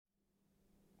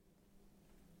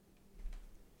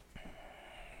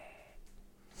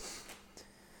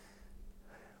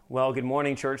Well, good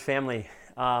morning, church family.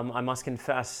 I must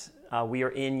confess, we are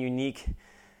in unique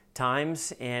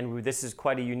times, and this is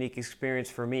quite a unique experience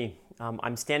for me.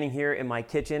 I'm standing here in my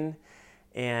kitchen,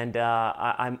 and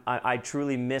I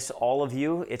truly miss all of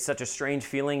you. It's such a strange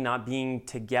feeling not being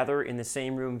together in the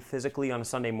same room physically on a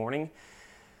Sunday morning.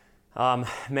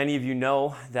 Many of you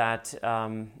know that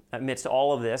amidst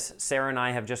all of this, Sarah and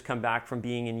I have just come back from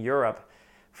being in Europe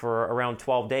for around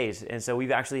 12 days, and so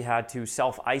we've actually had to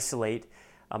self-isolate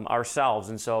ourselves.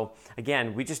 And so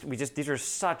again, we just these are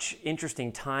such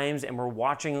interesting times, and we're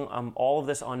watching all of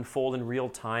this unfold in real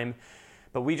time.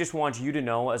 But we just want you to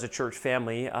know, as a church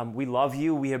family, we love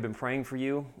you. We have been praying for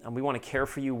you, and we want to care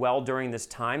for you well during this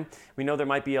time. We know there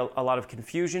might be a lot of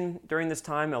confusion during this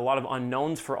time, a lot of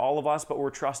unknowns for all of us, but we're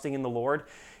trusting in the Lord.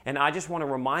 And I just want to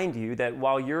remind you that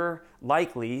while you're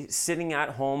likely sitting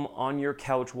at home on your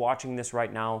couch watching this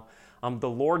right now, the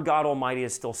Lord God Almighty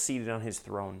is still seated on his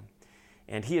throne.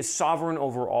 And he is sovereign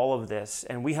over all of this.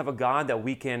 And we have a God that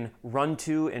we can run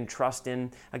to and trust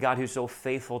in, a God who's so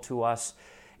faithful to us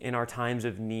in our times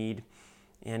of need.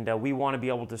 And we want to be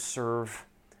able to serve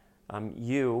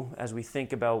you as we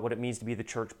think about what it means to be the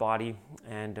church body.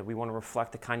 And we want to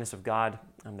reflect the kindness of God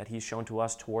that he's shown to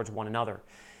us towards one another.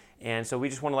 And so we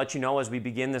just want to let you know as we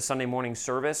begin the Sunday morning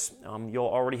service, you'll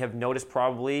already have noticed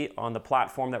probably on the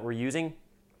platform that we're using,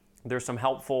 there's some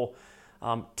helpful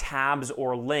tabs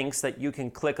or links that you can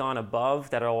click on above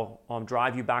that'll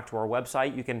drive you back to our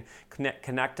website. You can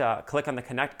click on the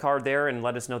connect card there and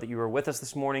let us know that you were with us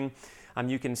this morning.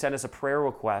 You can send us a prayer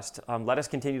request. Let us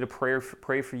continue to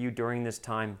pray for you during this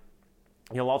time.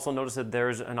 You'll also notice that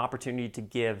there's an opportunity to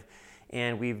give,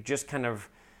 and we've just kind of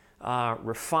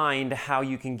refined how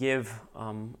you can give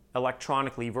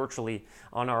electronically, virtually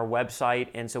on our website.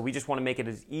 And so we just want to make it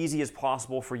as easy as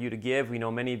possible for you to give. We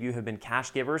know many of you have been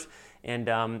cash givers, and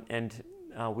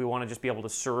we want to just be able to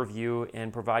serve you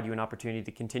and provide you an opportunity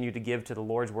to continue to give to the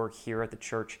Lord's work here at the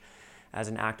church as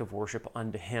an act of worship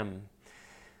unto him.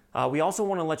 We also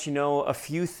want to let you know a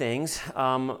few things.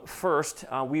 First,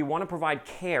 we want to provide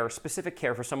care, specific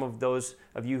care for some of those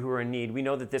of you who are in need. We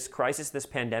know that this crisis, this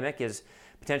pandemic, is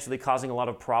potentially causing a lot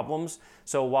of problems.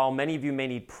 So while many of you may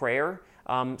need prayer,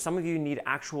 some of you need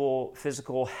actual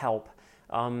physical help.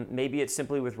 Maybe it's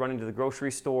simply with running to the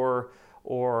grocery store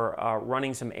or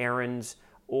running some errands,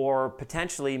 or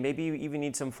potentially maybe you even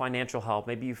need some financial help.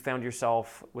 Maybe you found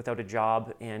yourself without a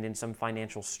job and in some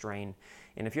financial strain.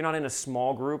 And if you're not in a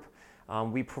small group,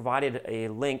 we provided a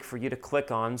link for you to click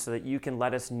on so that you can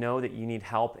let us know that you need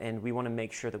help, and we want to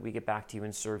make sure that we get back to you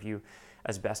and serve you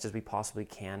as best as we possibly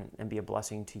can and be a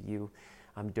blessing to you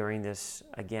during this,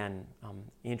 again,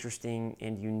 interesting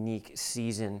and unique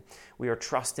season. We are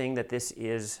trusting that this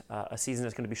is a season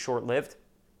that's going to be short-lived,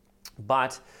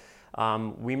 but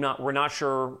we're not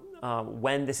sure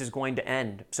when this is going to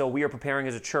end. So we are preparing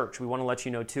as a church. We want to let you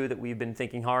know too that we've been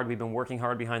thinking hard. We've been working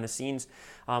hard behind the scenes.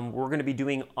 We're going to be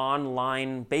doing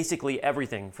online basically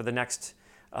everything for the next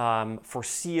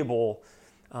foreseeable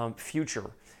future.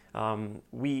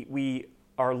 We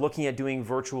are looking at doing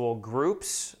virtual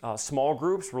groups, small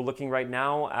groups. We're looking right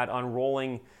now at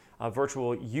unrolling a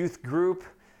virtual youth group,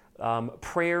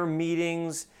 prayer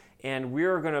meetings, and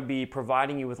we're going to be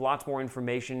providing you with lots more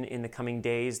information in the coming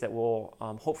days that will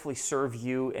hopefully serve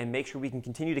you and make sure we can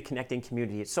continue to connect in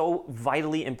community. It's so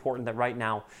vitally important that right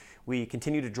now we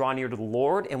continue to draw near to the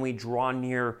Lord, and we draw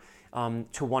near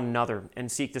to one another and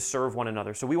seek to serve one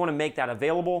another. So we want to make that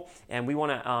available, and we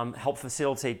want to help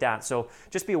facilitate that. So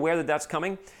just be aware that that's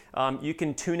coming. You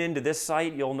can tune into this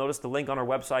site. You'll notice the link on our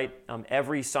website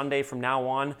every Sunday from now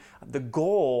on. The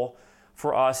goal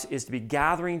for us is to be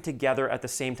gathering together at the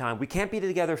same time. We can't be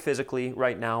together physically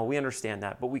right now. We understand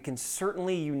that, but we can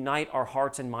certainly unite our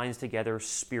hearts and minds together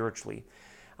spiritually.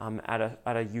 At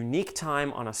a unique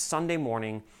time on a Sunday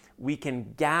morning, we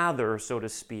can gather, so to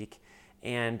speak,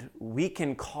 and we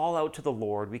can call out to the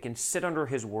Lord. We can sit under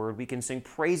his word. We can sing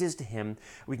praises to him.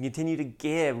 We can continue to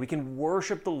give. We can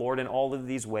worship the Lord in all of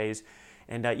these ways.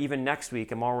 And even next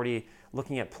week, I'm already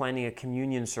looking at planning a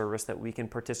communion service that we can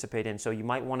participate in. So you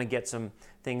might want to get some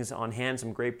things on hand,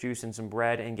 some grape juice and some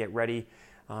bread, and get ready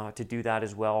to do that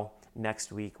as well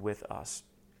next week with us.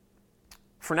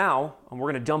 For now,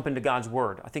 we're going to jump into God's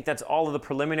Word. I think that's all of the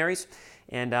preliminaries,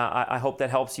 and I hope that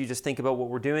helps you just think about what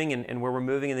we're doing and where we're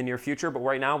moving in the near future. But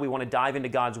right now, we want to dive into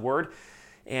God's Word,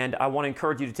 and I want to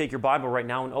encourage you to take your Bible right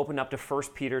now and open up to 1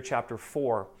 Peter chapter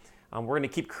 4. We're going to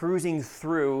keep cruising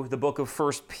through the book of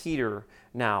 1 Peter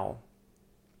now.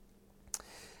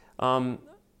 I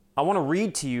want to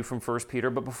read to you from 1 Peter,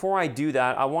 but before I do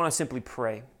that, I want to simply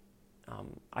pray.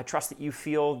 I trust that you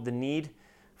feel the need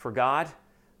for God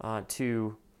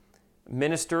to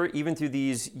minister even through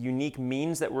these unique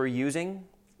means that we're using.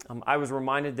 I was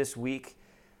reminded this week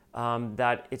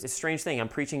that it's a strange thing. I'm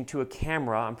preaching to a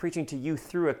camera. I'm preaching to you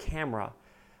through a camera.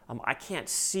 I can't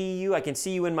see you. I can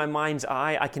see you in my mind's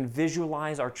eye. I can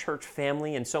visualize our church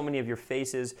family and so many of your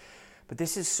faces. But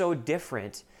this is so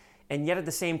different. And yet at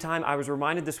the same time, I was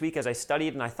reminded this week as I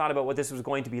studied and I thought about what this was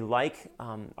going to be like,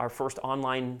 our first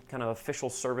online kind of official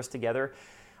service together,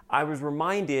 I was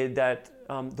reminded that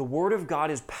the Word of God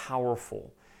is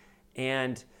powerful.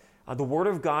 And the Word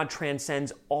of God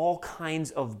transcends all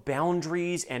kinds of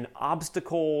boundaries and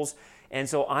obstacles. And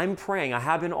so I'm praying. I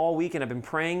have been all week, and I've been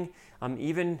praying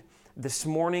even this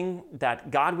morning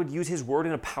that God would use His Word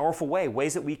in a powerful way,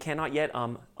 ways that we cannot yet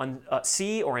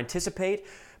see or anticipate.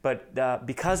 But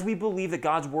because we believe that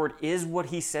God's Word is what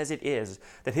He says it is,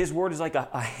 that His Word is like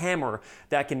a hammer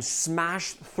that can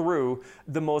smash through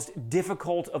the most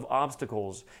difficult of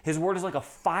obstacles. His Word is like a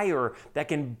fire that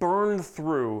can burn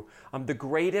through the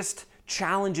greatest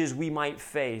challenges we might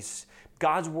face.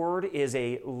 God's Word is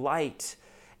a light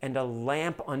and a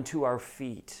lamp unto our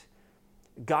feet.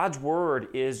 God's Word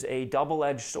is a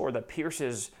double-edged sword that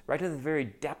pierces right to the very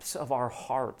depths of our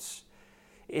hearts.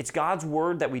 It's God's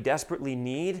Word that we desperately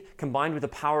need, combined with the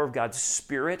power of God's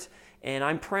Spirit. And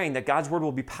I'm praying that God's Word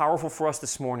will be powerful for us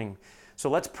this morning. So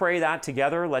let's pray that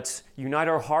together. Let's unite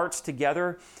our hearts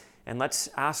together. And let's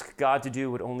ask God to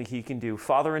do what only He can do.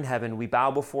 Father in heaven, we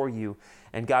bow before You.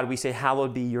 And God, we say,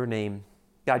 hallowed be Your name.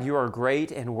 God, You are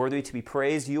great and worthy to be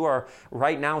praised. You are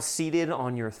right now seated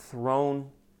on Your throne.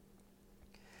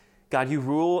 God, You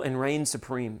rule and reign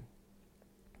supreme.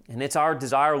 And it's our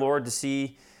desire, Lord, to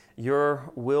see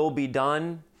Your will be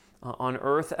done on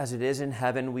earth as it is in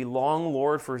heaven. We long,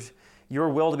 Lord, for Your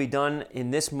will to be done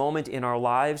in this moment in our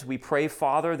lives. We pray,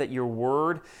 Father, that Your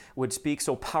Word would speak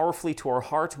so powerfully to our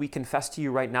hearts. We confess to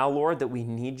You right now, Lord, that we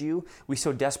need You. We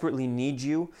so desperately need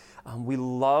You. We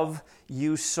love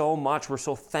You so much. We're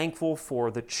so thankful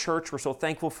for the church. We're so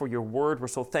thankful for Your Word. We're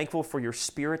so thankful for Your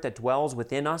Spirit that dwells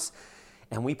within us.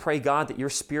 And we pray, God, that Your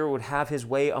Spirit would have His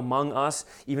way among us,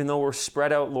 even though we're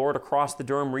spread out, Lord, across the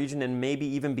Durham region and maybe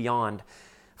even beyond.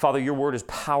 Father, Your Word is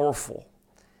powerful,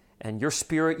 and Your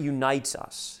Spirit unites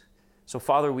us. So,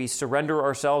 Father, we surrender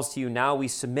ourselves to You now. We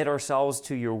submit ourselves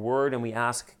to Your Word, and we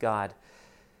ask, God,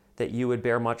 that You would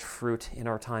bear much fruit in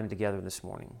our time together this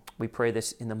morning. We pray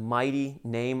this in the mighty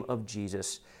name of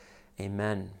Jesus.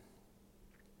 Amen.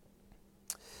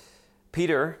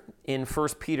 Peter, in 1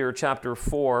 Peter chapter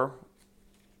 4,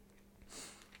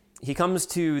 he comes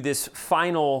to this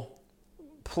final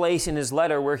place in his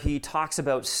letter where he talks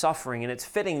about suffering. And it's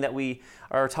fitting that we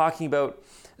are talking about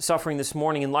suffering this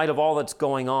morning in light of all that's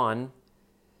going on.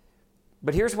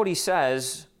 But here's what he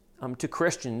says to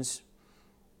Christians,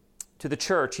 to the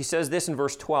church. He says this in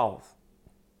verse 12.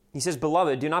 He says,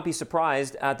 "Beloved, do not be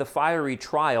surprised at the fiery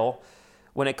trial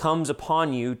when it comes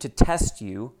upon you to test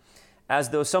you, as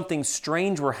though something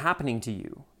strange were happening to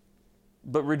you.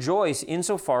 But rejoice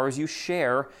insofar as you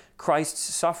share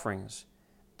Christ's sufferings,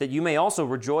 that you may also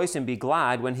rejoice and be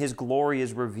glad when His glory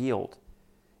is revealed.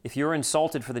 If you are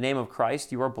insulted for the name of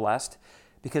Christ, you are blessed,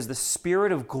 because the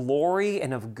Spirit of glory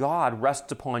and of God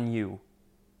rests upon you.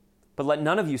 But let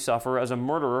none of you suffer as a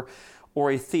murderer or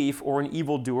a thief or an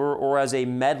evildoer or as a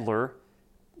meddler.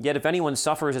 Yet if anyone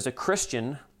suffers as a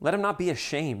Christian, let him not be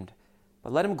ashamed,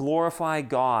 but let him glorify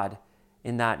God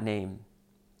in that name.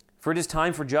 For it is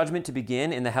time for judgment to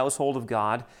begin in the household of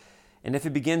God, and if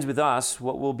it begins with us,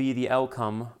 what will be the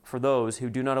outcome for those who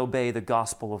do not obey the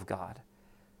gospel of God?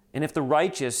 And if the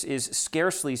righteous is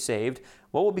scarcely saved,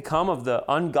 what will become of the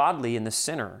ungodly and the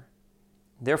sinner?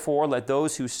 Therefore, let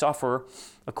those who suffer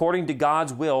according to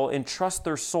God's will entrust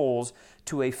their souls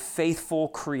to a faithful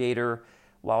Creator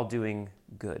while doing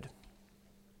good."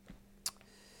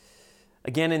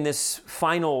 Again, in this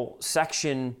final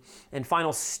section and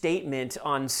final statement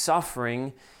on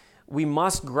suffering, we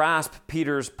must grasp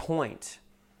Peter's point.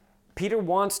 Peter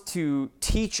wants to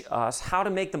teach us how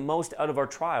to make the most out of our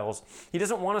trials. He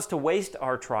doesn't want us to waste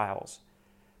our trials.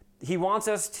 He wants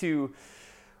us to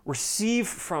receive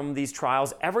from these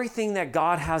trials everything that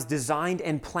God has designed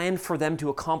and planned for them to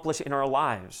accomplish in our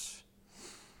lives.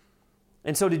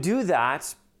 And so to do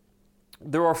that,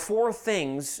 there are 4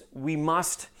 things we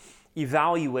must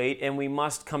evaluate and we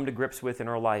must come to grips with in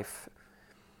our life.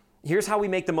 Here's how we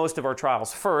make the most of our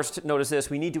trials. First, notice this,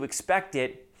 we need to expect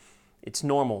it. It's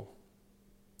normal.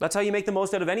 That's how you make the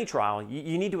most out of any trial.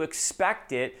 You need to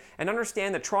expect it and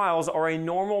understand that trials are a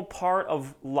normal part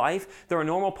of life. They're a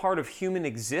normal part of human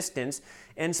existence.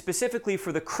 And specifically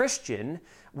for the Christian,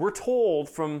 we're told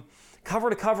from cover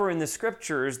to cover in the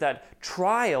scriptures that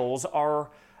trials are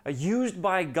used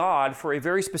by God for a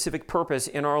very specific purpose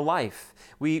in our life.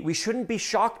 We shouldn't be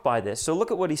shocked by this. So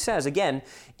look at what he says again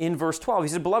in verse 12. He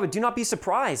says, "Beloved, do not be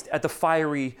surprised at the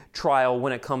fiery trial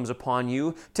when it comes upon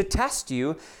you to test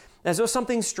you, as though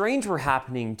something strange were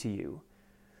happening to you."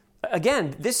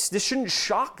 Again, this shouldn't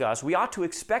shock us. We ought to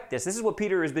expect this. This is what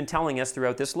Peter has been telling us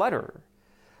throughout this letter.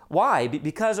 Why?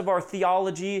 Because of our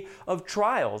theology of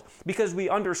trials. Because we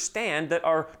understand that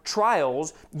our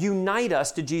trials unite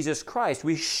us to Jesus Christ.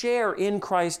 We share in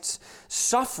Christ's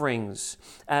sufferings,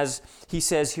 as he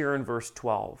says here in verse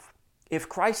 12. If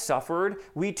Christ suffered,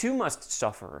 we too must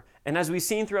suffer. And as we've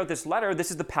seen throughout this letter,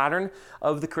 this is the pattern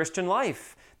of the Christian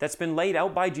life that's been laid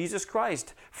out by Jesus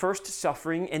Christ. First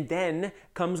suffering, and then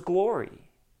comes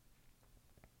glory.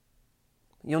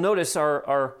 You'll notice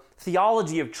our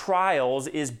theology of trials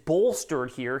is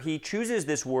bolstered here. He chooses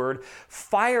this word,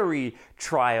 fiery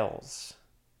trials.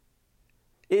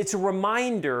 It's a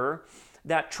reminder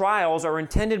that trials are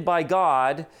intended by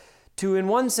God to, in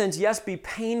one sense, yes, be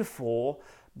painful,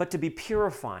 but to be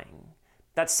purifying.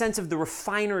 That sense of the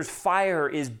refiner's fire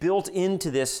is built into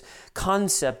this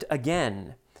concept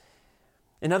again.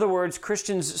 In other words,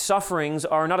 Christians' sufferings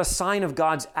are not a sign of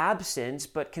God's absence,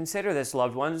 but consider this,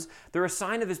 loved ones, they're a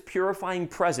sign of his purifying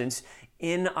presence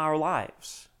in our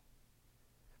lives.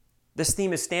 This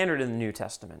theme is standard in the New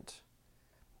Testament.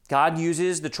 God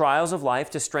uses the trials of life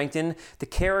to strengthen the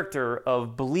character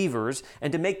of believers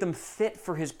and to make them fit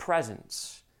for his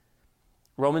presence.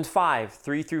 Romans 5,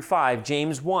 3 through 5,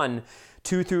 James 1,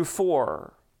 2 through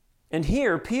 4. And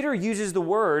here, Peter uses the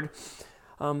word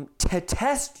to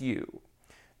test you.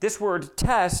 This word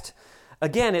test,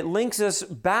 again, it links us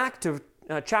back to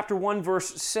chapter 1,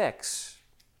 verse 6.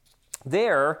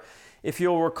 There, if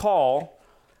you'll recall,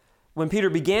 when Peter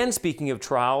began speaking of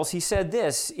trials, he said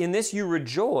this, "In this you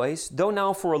rejoice, though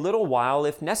now for a little while,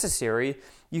 if necessary,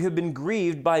 you have been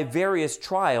grieved by various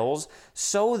trials,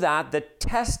 so that the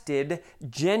tested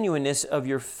genuineness of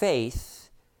your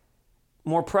faith,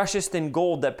 more precious than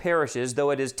gold that perishes, though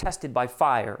it is tested by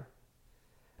fire,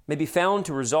 may be found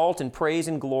to result in praise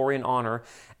and glory and honor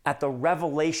at the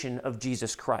revelation of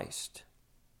Jesus Christ."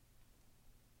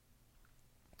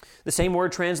 The same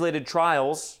word translated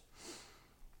trials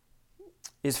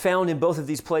is found in both of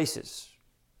these places.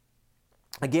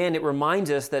 Again, it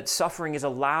reminds us that suffering is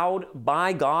allowed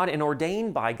by God and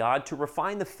ordained by God to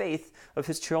refine the faith of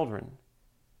his children.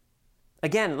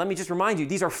 Again, let me just remind you,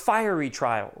 these are fiery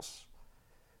trials.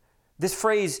 This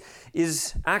phrase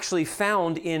is actually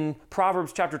found in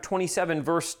Proverbs chapter 27,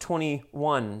 verse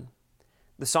 21.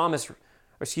 The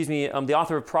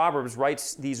author of Proverbs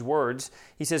writes these words.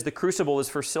 He says, "The crucible is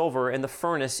for silver and the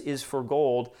furnace is for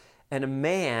gold, and a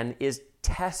man is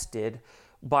tested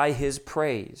by his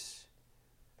praise."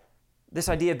 This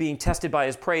idea of being tested by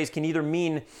his praise can either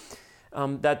mean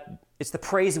that it's the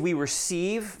praise that we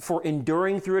receive for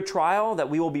enduring through a trial, that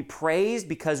we will be praised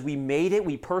because we made it,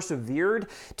 we persevered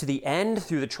to the end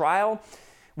through the trial.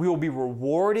 We will be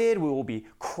rewarded, we will be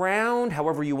crowned,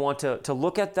 however you want to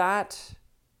look at that.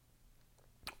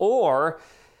 Or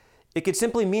it could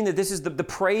simply mean that this is the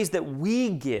praise that we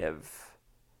give,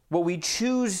 what we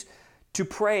choose to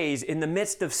praise in the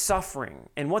midst of suffering,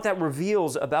 and what that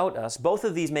reveals about us. Both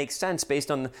of these make sense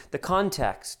based on the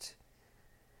context.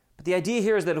 But the idea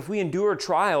here is that if we endure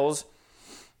trials,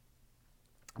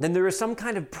 then there is some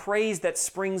kind of praise that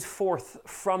springs forth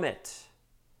from it.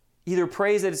 Either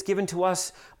praise that is given to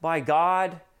us by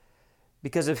God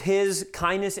because of his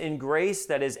kindness and grace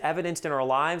that is evidenced in our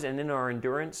lives and in our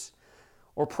endurance,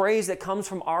 or praise that comes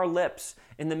from our lips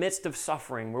in the midst of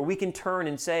suffering, where we can turn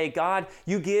and say, "God,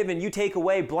 you give and you take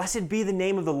away. Blessed be the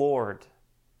name of the Lord."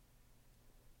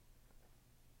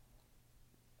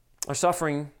 Our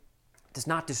suffering does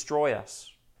not destroy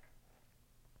us,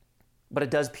 but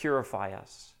it does purify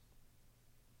us.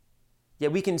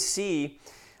 Yet we can see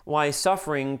why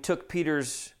suffering took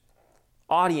Peter's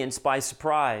audience by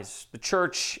surprise. The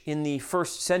church in the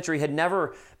first century had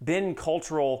never been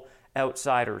cultural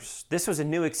outsiders. This was a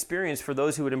new experience for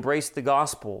those who had embraced the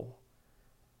gospel.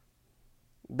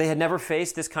 They had never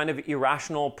faced this kind of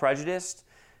irrational prejudice.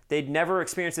 They'd never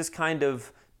experienced this kind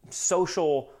of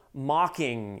social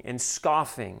mocking and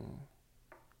scoffing.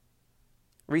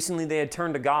 Recently, they had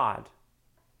turned to God.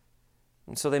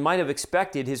 And so they might have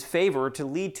expected his favor to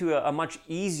lead to a much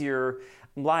easier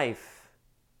life.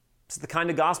 It's the kind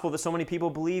of gospel that so many people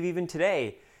believe even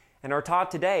today and are taught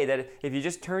today, that if you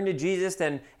just turn to Jesus,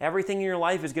 then everything in your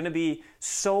life is going to be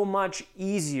so much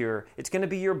easier. It's going to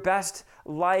be your best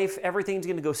life. Everything's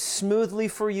going to go smoothly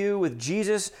for you with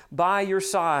Jesus by your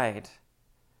side.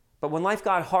 But when life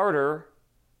got harder,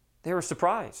 they were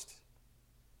surprised.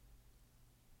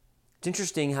 It's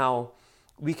interesting how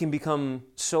we can become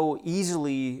so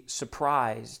easily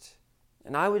surprised.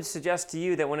 And I would suggest to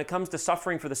you that when it comes to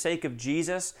suffering for the sake of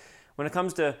Jesus, when it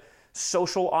comes to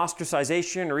social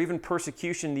ostracization or even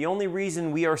persecution, the only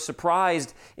reason we are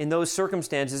surprised in those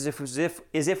circumstances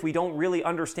is if we don't really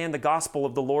understand the gospel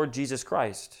of the Lord Jesus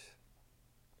Christ.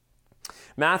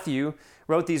 Matthew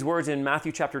wrote these words in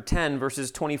Matthew chapter 10,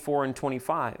 verses 24 and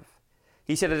 25.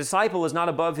 He said, "A disciple is not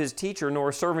above his teacher, nor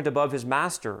a servant above his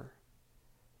master.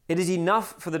 It is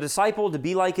enough for the disciple to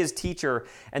be like his teacher,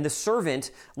 and the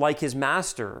servant like his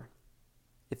master.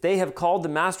 If they have called the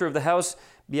master of the house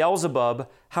Beelzebub,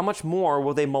 how much more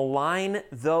will they malign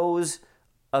those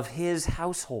of his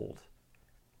household?"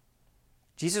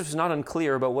 Jesus was not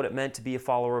unclear about what it meant to be a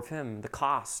follower of him, the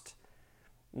cost,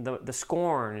 the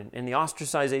scorn and the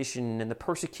ostracization and the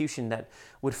persecution that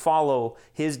would follow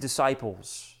his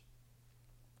disciples.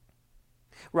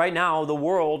 Right now, the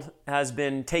world has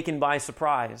been taken by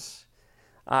surprise.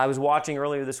 I was watching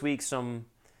earlier this week some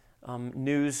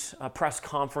news press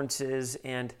conferences,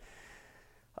 and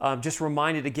just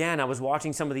reminded again, I was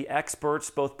watching some of the experts,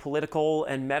 both political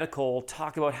and medical,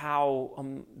 talk about how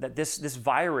that this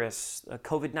virus,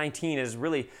 COVID-19, has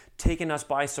really taken us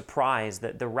by surprise.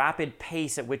 That the rapid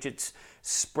pace at which it's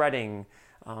spreading,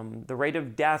 the rate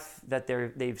of death that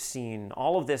they've seen,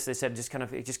 all of this, they said,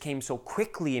 it just came so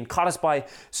quickly and caught us by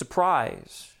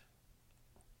surprise.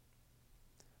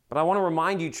 But I want to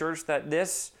remind you, church, that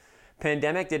this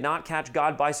pandemic did not catch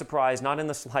God by surprise, not in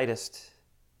the slightest.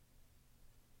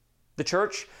 The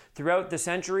church, throughout the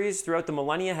centuries, throughout the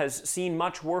millennia, has seen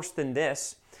much worse than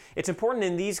this. It's important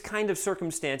in these kind of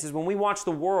circumstances, when we watch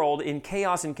the world in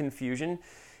chaos and confusion,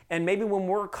 and maybe when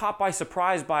we're caught by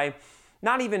surprise by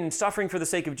not even suffering for the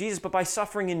sake of Jesus, but by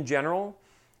suffering in general,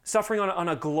 suffering on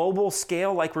a global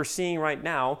scale like we're seeing right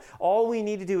now, all we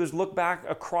need to do is look back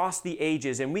across the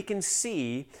ages, and we can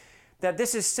see that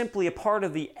this is simply a part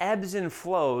of the ebbs and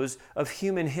flows of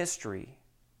human history.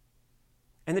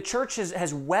 And the church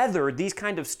has weathered these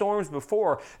kind of storms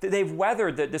before. They've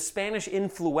weathered the Spanish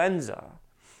influenza.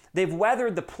 They've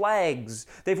weathered the plagues.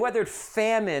 They've weathered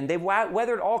famine. They've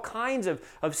weathered all kinds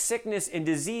of sickness and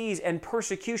disease and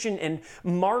persecution and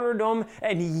martyrdom.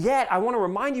 And yet, I want to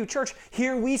remind you, church,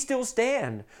 here we still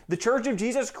stand. The Church of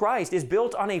Jesus Christ is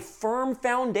built on a firm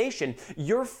foundation.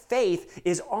 Your faith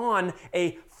is on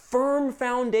a firm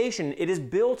foundation. It is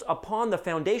built upon the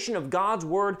foundation of God's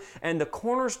Word and the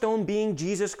cornerstone being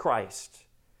Jesus Christ.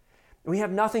 We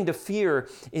have nothing to fear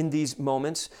in these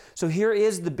moments. So here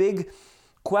is the big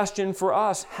question for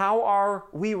us. How are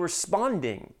we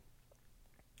responding?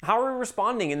 How are we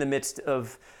responding in the midst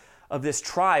of this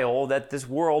trial that this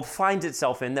world finds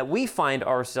itself in, that we find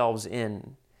ourselves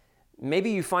in?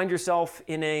 Maybe you find yourself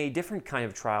in a different kind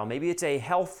of trial. Maybe it's a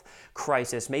health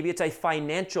crisis. Maybe it's a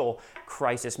financial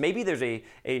crisis. Maybe there's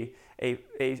a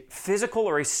physical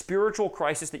or a spiritual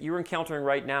crisis that you're encountering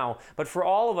right now. But for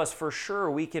all of us, for sure,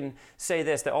 we can say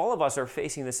this, that all of us are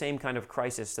facing the same kind of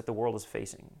crisis that the world is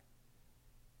facing.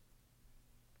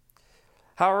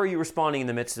 How are you responding in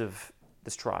the midst of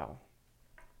this trial?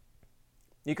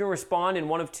 You can respond in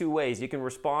one of two ways. You can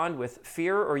respond with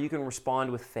fear, or you can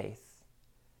respond with faith.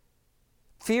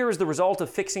 Fear is the result of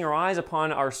fixing our eyes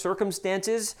upon our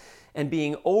circumstances and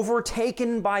being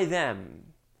overtaken by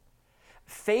them.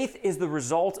 Faith is the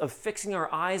result of fixing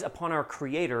our eyes upon our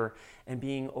Creator and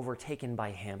being overtaken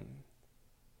by Him.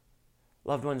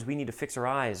 Loved ones, we need to fix our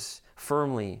eyes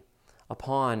firmly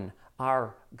upon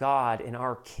our God and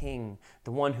our King,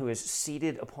 the one who is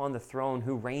seated upon the throne,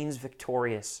 who reigns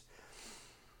victorious.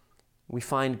 We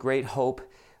find great hope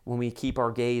when we keep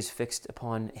our gaze fixed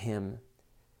upon Him.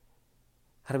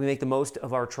 How do we make the most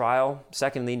of our trial?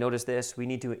 Secondly, notice this, we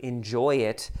need to enjoy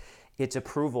its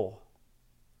approval.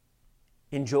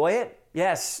 Enjoy it?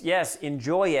 Yes,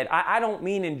 enjoy it. I don't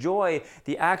mean enjoy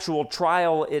the actual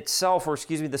trial itself, or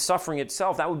the suffering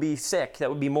itself. That would be sick. That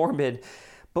would be morbid.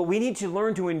 But we need to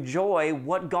learn to enjoy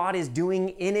what God is doing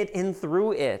in it and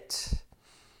through it.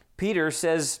 Peter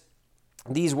says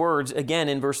these words again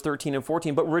in verse 13 and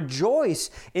 14, "But rejoice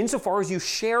insofar as you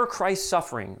share Christ's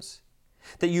sufferings,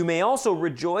 that you may also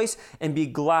rejoice and be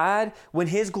glad when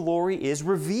His glory is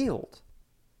revealed.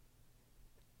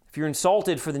 If you're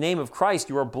insulted for the name of Christ,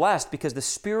 you are blessed because the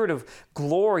Spirit of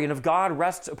glory and of God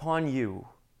rests upon you."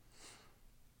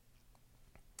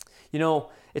 You know,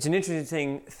 it's an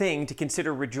interesting thing to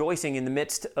consider rejoicing in the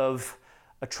midst of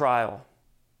a trial.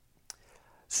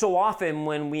 So often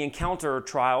when we encounter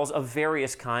trials of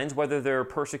various kinds, whether they're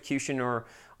persecution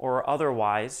or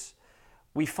otherwise,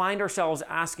 we find ourselves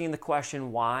asking the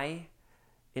question, why,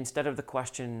 instead of the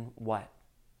question, what?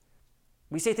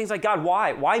 We say things like, God,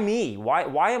 why? Why me?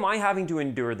 Why am I having to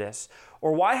endure this?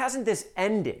 Or why hasn't this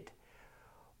ended?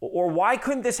 Or why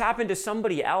couldn't this happen to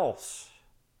somebody else?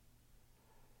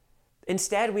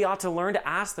 Instead, we ought to learn to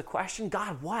ask the question,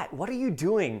 God, what? What are you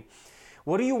doing?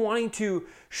 What are you wanting to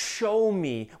show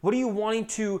me? What are you wanting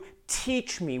to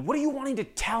teach me? What are you wanting to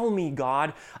tell me,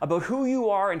 God, about who you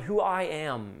are and who I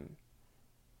am?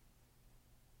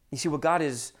 You see, what God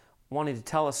is wanting to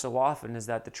tell us so often is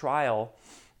that the trial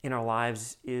in our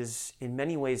lives is in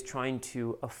many ways trying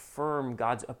to affirm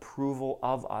God's approval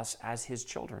of us as his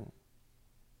children.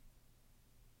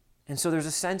 And so there's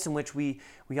a sense in which we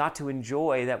ought to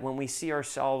enjoy that when we see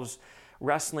ourselves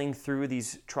wrestling through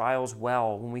these trials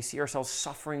well, when we see ourselves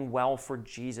suffering well for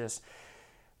Jesus,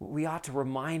 we ought to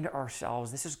remind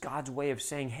ourselves this is God's way of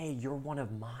saying, hey, you're one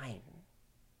of mine.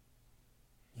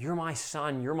 You're my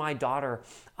son, you're my daughter,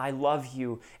 I love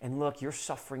you, and look, you're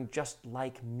suffering just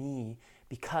like me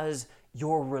because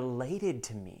you're related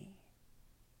to me.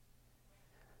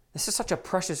 This is such a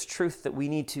precious truth that we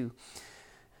need to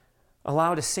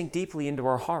allow to sink deeply into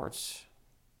our hearts.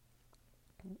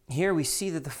 Here we see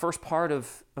that the first part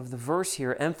of the verse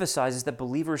here emphasizes that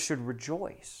believers should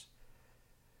rejoice.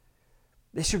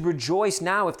 They should rejoice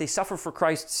now if they suffer for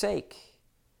Christ's sake.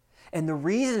 And the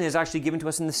reason is actually given to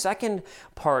us in the second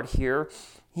part here.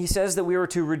 He says that we are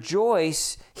to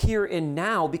rejoice here and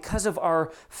now because of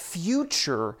our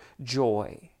future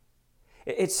joy.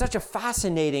 It's such a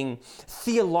fascinating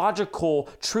theological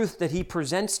truth that he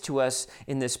presents to us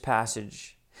in this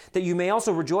passage. That you may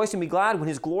also rejoice and be glad when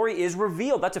his glory is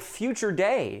revealed. That's a future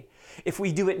day. If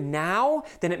we do it now,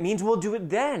 then it means we'll do it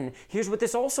then. Here's what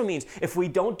this also means. If we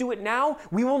don't do it now,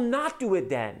 we will not do it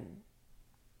then.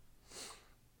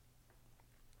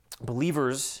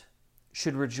 Believers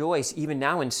should rejoice even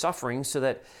now in suffering so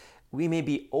that we may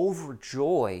be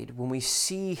overjoyed when we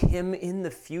see him in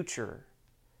the future.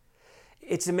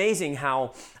 It's amazing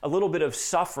how a little bit of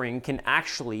suffering can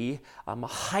actually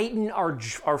heighten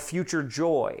our future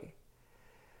joy.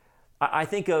 I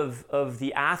think of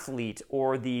the athlete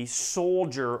or the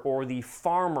soldier or the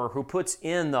farmer who puts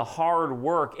in the hard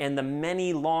work and the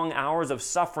many long hours of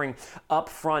suffering up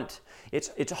front.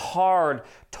 It's hard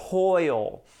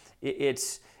toil.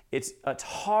 It's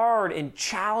hard and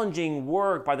challenging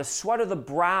work by the sweat of the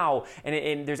brow,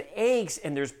 and there's aches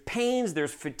and there's pains,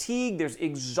 there's fatigue, there's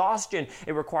exhaustion.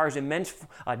 It requires immense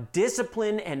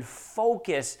discipline and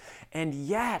focus. And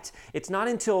yet, it's not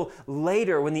until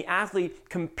later when the athlete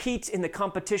competes in the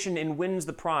competition and wins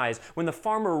the prize, when the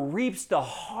farmer reaps the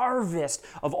harvest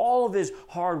of all of his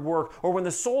hard work, or when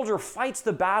the soldier fights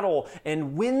the battle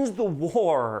and wins the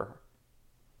war.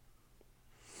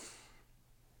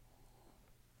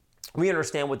 We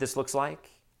understand what this looks like.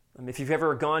 If you've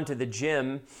ever gone to the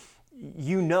gym,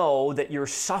 you know that you're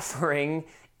suffering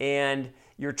and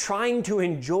you're trying to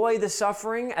enjoy the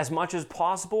suffering as much as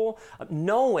possible,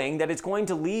 knowing that it's going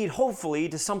to lead, hopefully,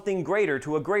 to something greater,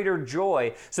 to a greater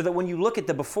joy, so that when you look at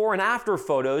the before and after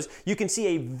photos, you can see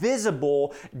a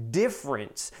visible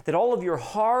difference, that all of your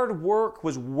hard work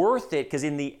was worth it, because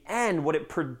in the end, what it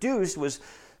produced was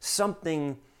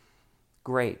something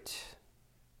great.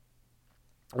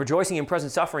 Rejoicing in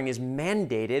present suffering is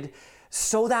mandated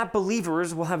so that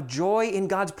believers will have joy in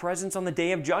God's presence on the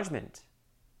day of judgment.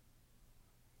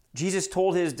 Jesus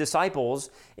told his disciples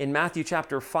in Matthew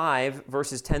chapter 5,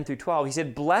 verses 10 through 12, he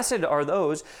said, "Blessed are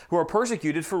those who are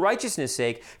persecuted for righteousness'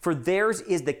 sake, for theirs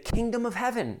is the kingdom of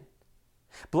heaven.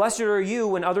 Blessed are you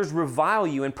when others revile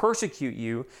you and persecute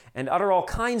you and utter all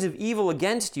kinds of evil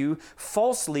against you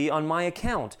falsely on my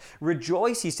account.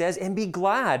 Rejoice," he says, "and be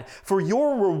glad, for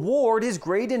your reward is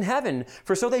great in heaven.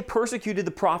 For so they persecuted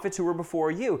the prophets who were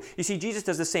before you." You see, Jesus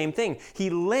does the same thing. He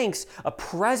links a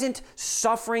present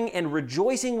suffering and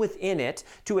rejoicing within it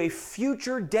to a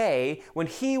future day when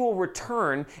he will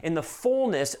return in the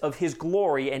fullness of his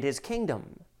glory and his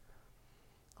kingdom.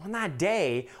 On that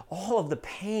day, all of the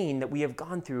pain that we have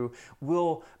gone through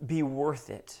will be worth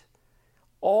it.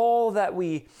 All that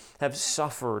we have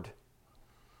suffered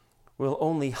will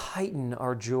only heighten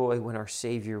our joy when our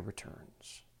Savior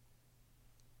returns.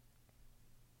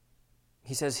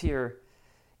 He says here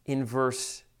in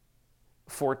verse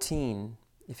 14,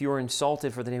 "If you are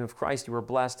insulted for the name of Christ, you are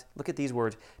blessed." Look at these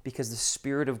words, "because the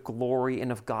Spirit of glory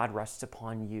and of God rests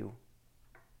upon you."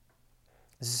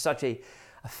 This is such a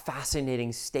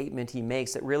fascinating statement he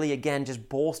makes that really, again, just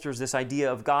bolsters this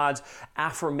idea of God's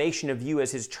affirmation of you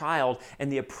as his child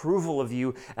and the approval of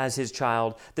you as his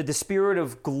child. That the Spirit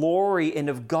of glory and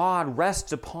of God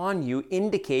rests upon you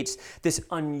indicates this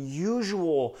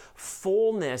unusual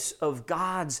fullness of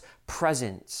God's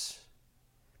presence.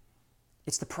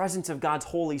 It's the presence of God's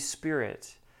Holy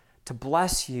Spirit to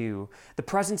bless you, the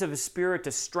presence of His Spirit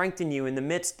to strengthen you in the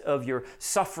midst of your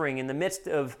suffering, in the midst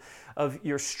of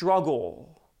your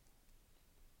struggle.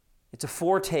 It's a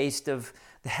foretaste of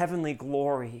the heavenly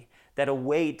glory that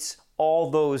awaits all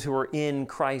those who are in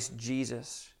Christ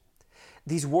Jesus.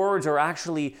 These words are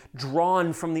actually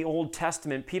drawn from the Old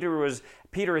Testament. Peter is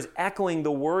echoing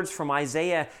the words from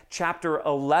Isaiah chapter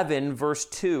 11, verse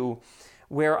 2,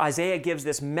 where Isaiah gives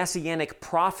this messianic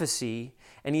prophecy,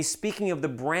 and he's speaking of the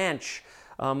branch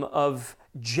of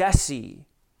Jesse,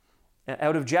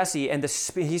 out of Jesse, and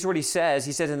here's what he says.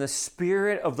 He says, "And the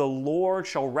Spirit of the Lord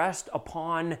shall rest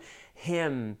upon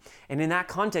him." And in that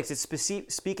context, it's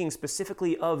speaking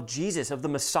specifically of Jesus, of the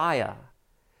Messiah.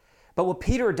 But what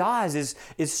Peter does is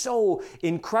so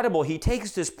incredible. He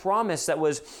takes this promise that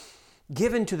was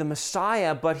given to the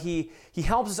Messiah, but he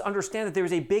helps us understand that there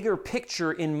is a bigger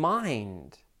picture in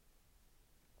mind.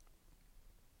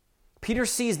 Peter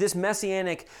sees this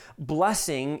messianic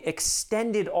blessing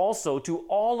extended also to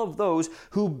all of those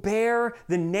who bear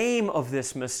the name of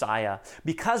this Messiah.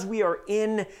 Because we are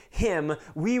in Him,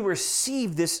 we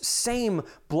receive this same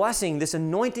blessing, this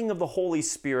anointing of the Holy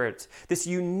Spirit, this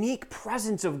unique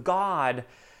presence of God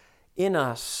in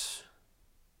us.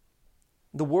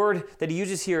 The word that he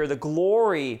uses here, the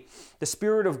glory, the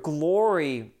Spirit of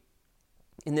glory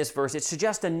in this verse, it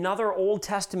suggests another Old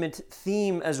Testament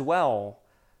theme as well.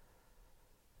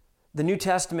 The New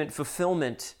Testament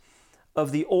fulfillment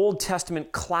of the Old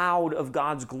Testament cloud of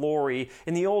God's glory.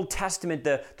 In the Old Testament,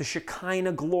 the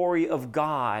Shekinah glory of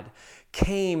God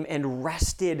came and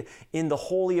rested in the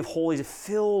Holy of Holies,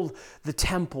 filled the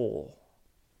temple.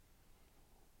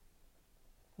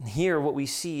 And here what we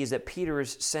see is that Peter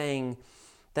is saying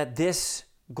that this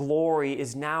glory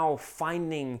is now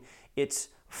finding its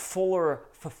fuller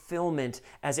fulfillment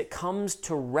as it comes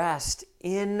to rest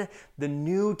in the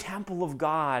new temple of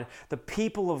God, the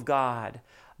people of God,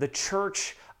 the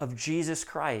church of Jesus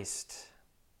Christ.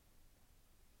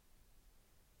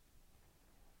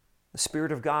 The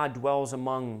Spirit of God dwells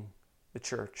among the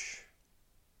church.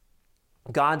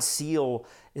 God's seal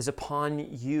is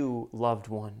upon you, loved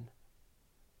one.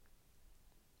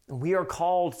 We are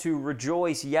called to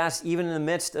rejoice, yes, even in the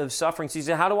midst of suffering. So you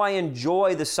say, how do I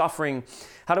enjoy the suffering?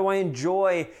 How do I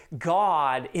enjoy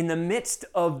God in the midst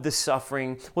of the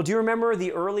suffering? Well, do you remember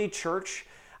the early church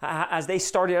as they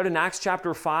started out in Acts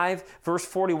chapter 5, verse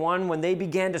 41, when they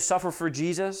began to suffer for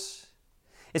Jesus?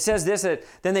 It says this, that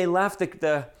then they left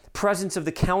the presence of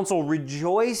the council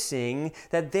rejoicing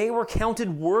that they were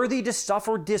counted worthy to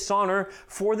suffer dishonor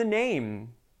for the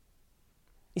name.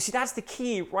 You see, that's the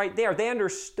key right there. They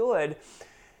understood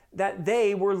that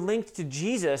they were linked to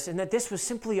Jesus and that this was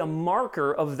simply a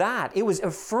marker of that. It was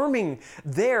affirming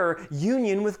their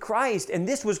union with Christ, and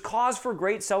this was cause for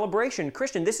great celebration.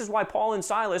 Christian, this is why Paul and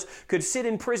Silas could sit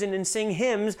in prison and sing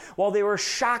hymns while they were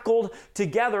shackled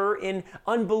together in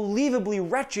unbelievably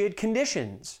wretched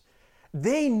conditions.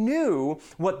 They knew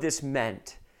what this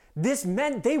meant. This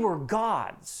meant they were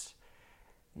God's,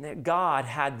 and that God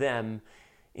had them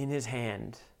in His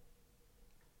hand.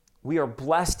 We are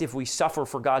blessed if we suffer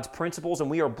for God's principles, and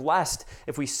we are blessed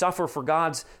if we suffer for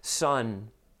God's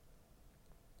Son.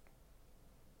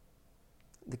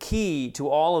 The key to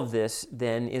all of this,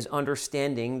 then, is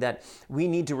understanding that we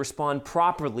need to respond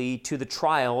properly to the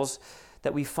trials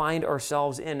that we find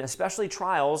ourselves in, especially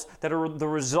trials that are the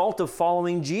result of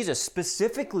following Jesus,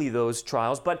 specifically those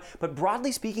trials, but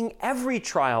broadly speaking, every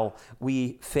trial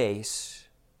we face.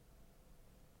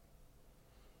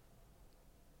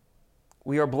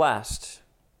 We are blessed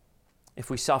if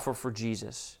we suffer for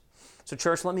Jesus. So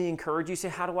church, let me encourage you. Say,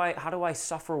 how do I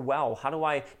suffer well? How do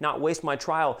I not waste my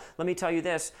trial? Let me tell you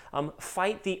this.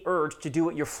 Fight the urge to do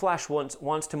what your flesh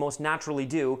wants to most naturally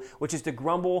do, which is to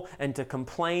grumble and to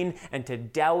complain and to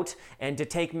doubt and to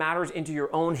take matters into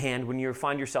your own hand when you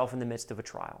find yourself in the midst of a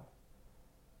trial.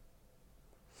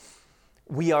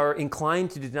 We are inclined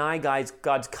to deny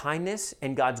God's kindness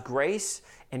and God's grace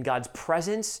and God's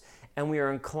presence, and we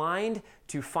are inclined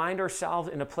to find ourselves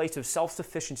in a place of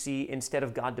self-sufficiency instead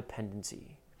of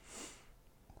God-dependency.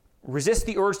 Resist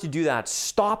the urge to do that.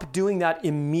 Stop doing that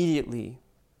immediately.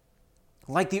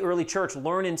 Like the early church,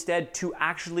 learn instead to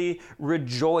actually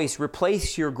rejoice.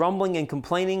 Replace your grumbling and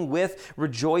complaining with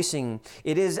rejoicing.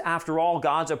 It is, after all,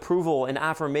 God's approval and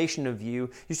affirmation of you.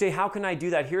 You say, how can I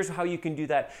do that? Here's how you can do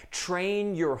that.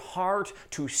 Train your heart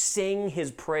to sing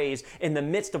His praise in the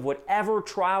midst of whatever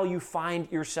trial you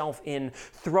find yourself in.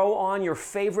 Throw on your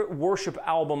favorite worship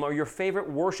album or your favorite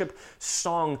worship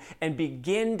song and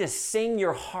begin to sing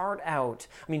your heart out.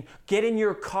 I mean, get in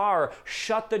your car,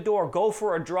 shut the door, go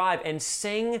for a drive, and sing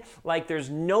like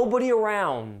there's nobody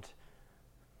around.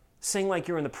 Sing like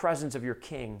you're in the presence of your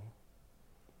King.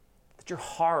 Let your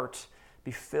heart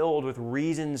be filled with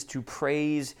reasons to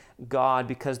praise God,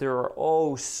 because there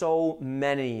are so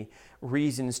many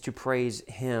reasons to praise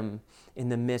Him in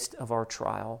the midst of our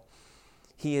trial.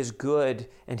 He is good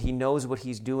and He knows what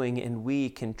He's doing, and we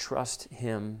can trust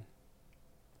Him.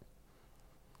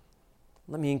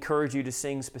 Let me encourage you to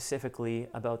sing specifically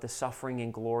about the suffering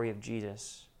and glory of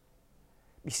Jesus.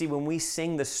 You see, when we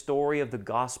sing the story of the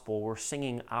gospel, we're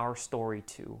singing our story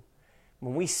too.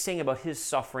 When we sing about His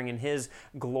suffering and His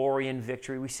glory and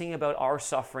victory, we sing about our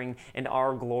suffering and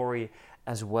our glory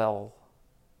as well.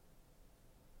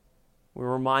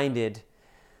 We're reminded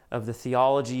of the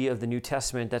theology of the New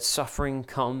Testament that suffering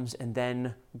comes and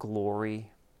then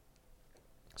glory.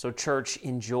 So church,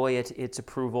 enjoy it, its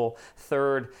approval.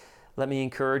 Third, let me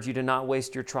encourage you to not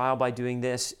waste your trial by doing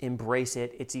this. Embrace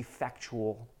it. It's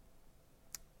effectual.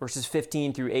 Verses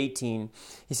 15 through 18,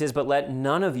 he says, "But let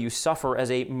none of you suffer as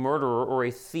a murderer or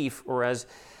a thief or as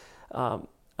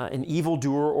an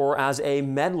evildoer or as a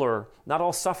meddler." Not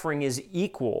all suffering is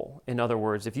equal, in other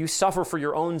words. If you suffer for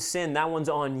your own sin, that one's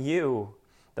on you.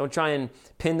 Don't try and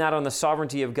pin that on the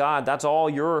sovereignty of God. That's all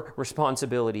your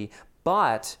responsibility.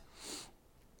 But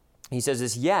he says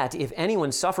this, "Yet, if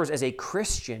anyone suffers as a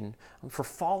Christian for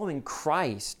following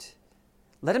Christ,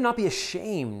 let him not be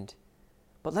ashamed,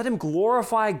 but let him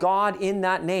glorify God in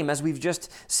that name," as we've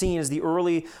just seen, as the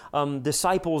early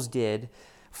disciples did.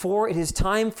 "For it is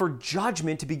time for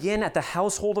judgment to begin at the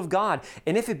household of God.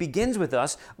 And if it begins with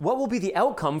us, what will be the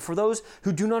outcome for those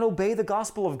who do not obey the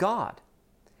gospel of God?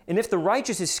 And if the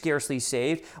righteous is scarcely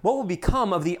saved, what will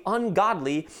become of the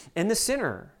ungodly and the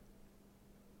sinner?"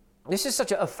 This is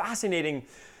such a fascinating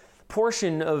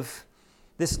portion of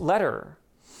this letter.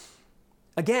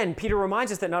 Again, Peter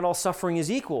reminds us that not all suffering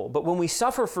is equal, but when we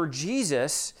suffer for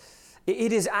Jesus,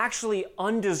 it is actually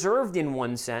undeserved in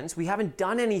one sense. We haven't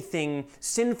done anything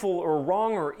sinful or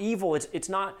wrong or evil. It's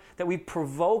not that we've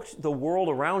provoked the world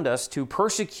around us to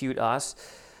persecute us,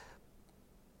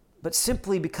 but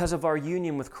simply because of our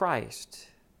union with Christ.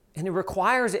 And it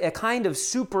requires a kind of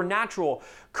supernatural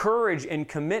courage and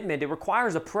commitment. It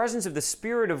requires the presence of the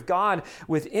Spirit of God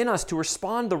within us to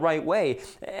respond the right way.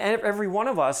 And every one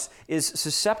of us is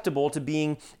susceptible to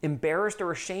being embarrassed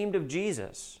or ashamed of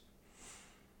Jesus.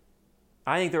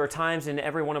 I think there are times in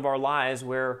every one of our lives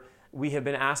where we have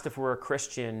been asked if we're a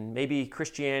Christian. Maybe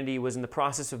Christianity was in the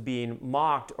process of being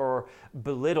mocked or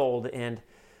belittled, and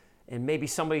maybe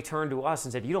somebody turned to us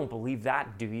and said, "You don't believe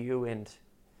that, do you?" And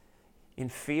in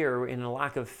fear, in a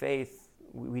lack of faith,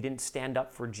 we didn't stand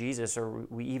up for Jesus, or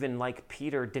we even, like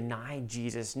Peter, denied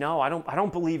Jesus. "No, I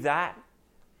don't believe that."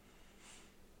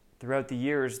 Throughout the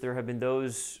years, there have been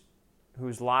those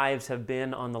whose lives have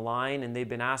been on the line, and they've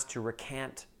been asked to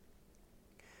recant.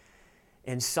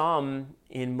 And some,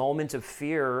 in moments of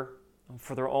fear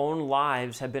for their own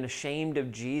lives, have been ashamed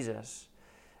of Jesus.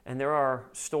 And there are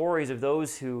stories of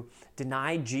those who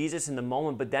denied Jesus in the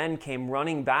moment, but then came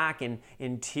running back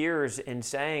in tears and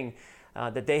saying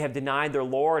that they have denied their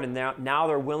Lord, and now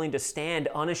they're willing to stand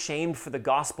unashamed for the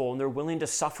gospel, and they're willing to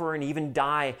suffer and even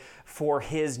die for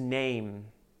His name.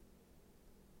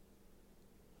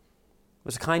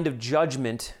 There's a kind of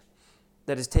judgment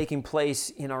that is taking place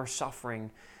in our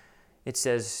suffering, it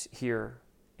says here.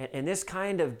 And this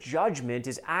kind of judgment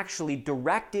is actually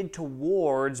directed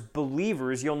towards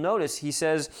believers. You'll notice he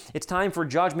says it's time for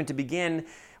judgment to begin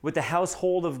with the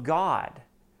household of God.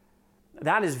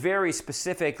 That is very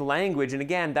specific language. And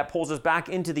again, that pulls us back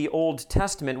into the Old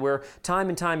Testament, where time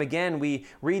and time again we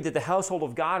read that the household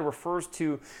of God refers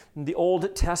to the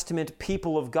Old Testament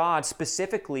people of God.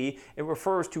 Specifically, it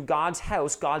refers to God's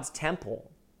house, God's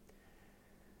temple.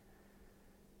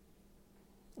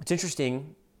 It's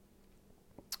interesting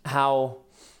how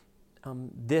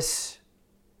this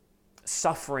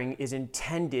suffering is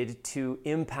intended to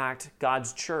impact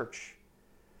God's church.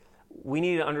 We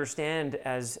need to understand,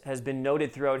 as has been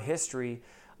noted throughout history,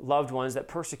 loved ones, that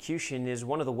persecution is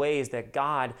one of the ways that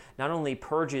God not only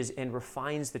purges and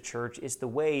refines the church, it's the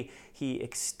way He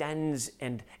extends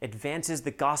and advances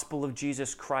the gospel of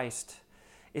Jesus Christ.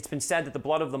 It's been said that the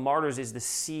blood of the martyrs is the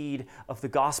seed of the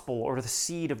gospel, or the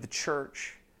seed of the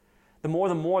church. The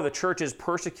more the church is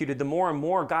persecuted, the more and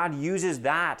more God uses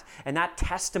that and that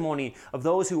testimony of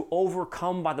those who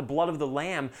overcome by the blood of the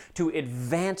Lamb to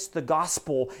advance the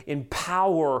gospel in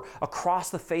power across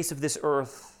the face of this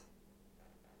earth.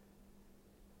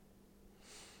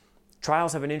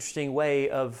 Trials have an interesting way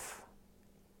of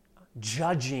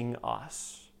judging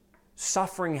us.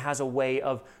 Suffering has a way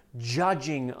of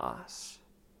judging us.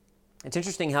 It's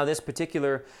interesting how this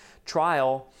particular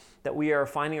trial that we are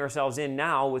finding ourselves in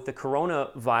now with the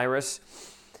coronavirus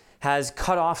has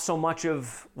cut off so much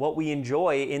of what we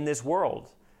enjoy in this world.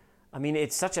 I mean,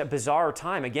 it's such a bizarre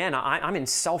time. Again, I'm in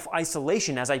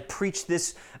self-isolation as I preach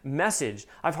this message.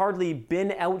 I've hardly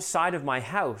been outside of my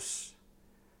house.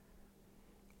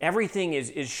 Everything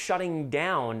is shutting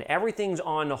down. Everything's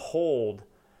on hold.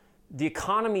 The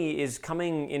economy is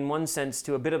coming, in one sense,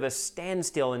 to a bit of a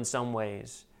standstill in some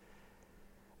ways.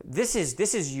 This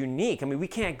is unique. I mean, we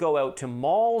can't go out to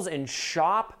malls and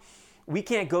shop. We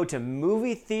can't go to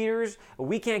movie theaters.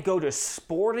 We can't go to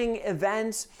sporting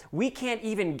events. We can't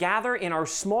even gather in our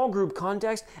small group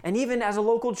context and even as a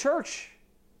local church.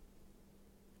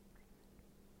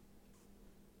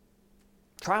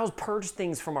 Trials purge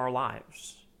things from our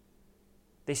lives.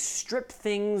 They strip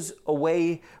things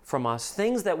away from us,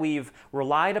 things that we've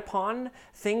relied upon,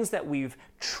 things that we've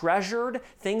treasured,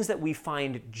 things that we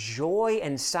find joy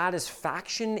and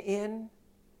satisfaction in.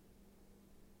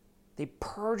 They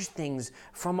purge things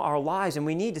from our lives, and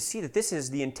we need to see that this is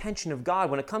the intention of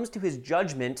God. When it comes to his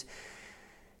judgment,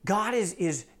 God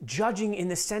is judging in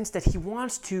the sense that he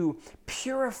wants to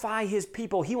purify his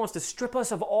people. He wants to strip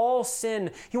us of all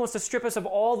sin. He wants to strip us of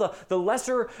all the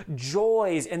lesser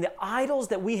joys and the idols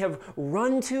that we have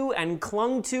run to and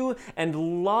clung to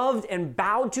and loved and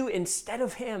bowed to instead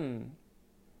of him.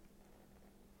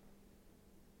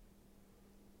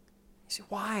 You see,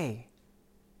 why?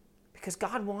 Because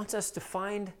God wants us to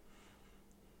find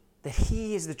that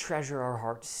he is the treasure our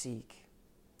hearts seek.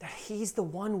 That he's the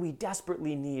one we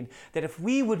desperately need. That if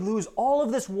we would lose all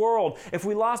of this world, if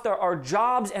we lost our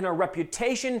jobs and our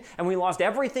reputation, and we lost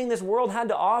everything this world had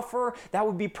to offer, that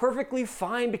would be perfectly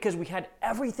fine because we had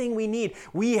everything we need.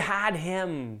 We had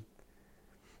him.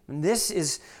 And this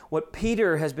is what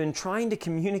Peter has been trying to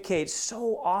communicate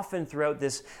so often throughout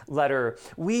this letter.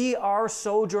 We are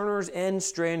sojourners and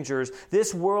strangers.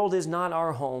 This world is not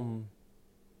our home.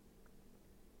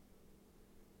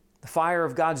 The fire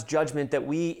of God's judgment that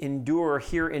we endure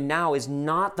here and now is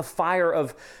not the fire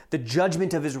of the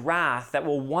judgment of his wrath that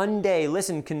will one day,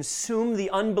 listen, consume the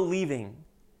unbelieving.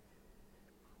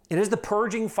 It is the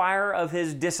purging fire of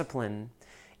his discipline.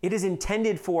 It is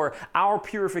intended for our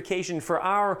purification, for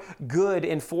our good,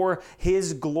 and for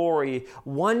his glory.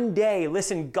 One day,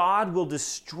 listen, God will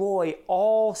destroy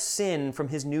all sin from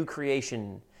his new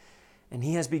creation. And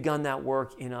he has begun that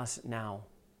work in us now.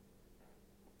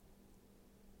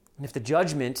 And if the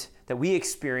judgment that we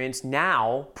experience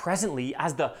now, presently,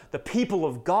 as the people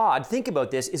of God, think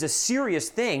about this, is a serious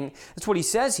thing. That's what he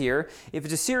says here. If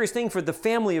it's a serious thing for the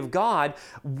family of God,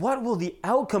 what will the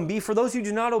outcome be for those who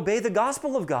do not obey the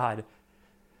gospel of God?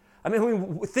 I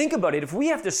mean, think about it. If we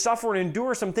have to suffer and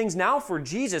endure some things now for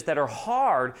Jesus that are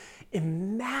hard,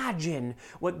 imagine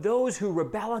what those who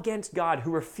rebel against God,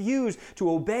 who refuse to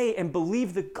obey and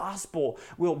believe the gospel,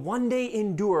 will one day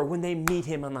endure when they meet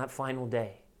him on that final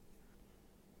day.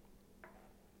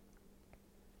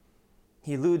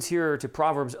 He alludes here to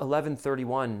Proverbs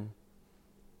 11:31.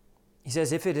 He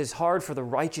says, if it is hard for the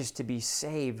righteous to be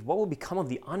saved, what will become of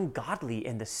the ungodly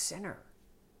and the sinner?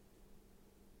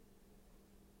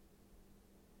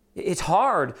 It's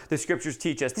hard, the scriptures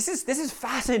teach us. This is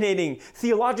fascinating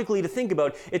theologically to think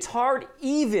about. It's hard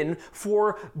even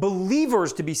for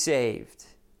believers to be saved.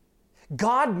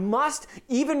 God must,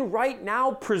 even right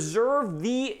now, preserve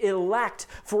the elect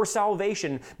for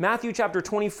salvation. Matthew chapter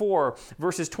 24,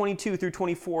 verses 22 through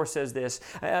 24 says this.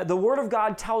 The Word of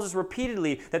God tells us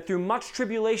repeatedly that through much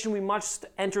tribulation we must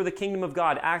enter the kingdom of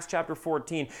God. Acts chapter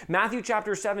 14. Matthew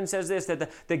chapter 7 says this,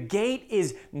 that the gate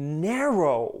is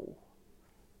narrow.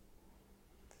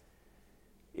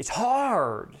 It's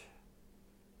hard.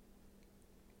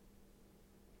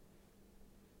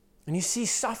 And you see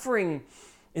suffering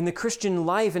in the Christian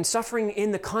life and suffering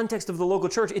in the context of the local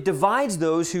church. It divides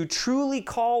those who truly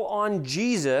call on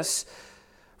Jesus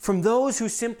from those who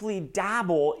simply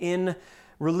dabble in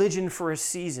religion for a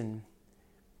season.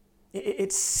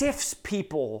 It sifts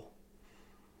people.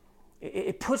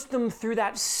 It puts them through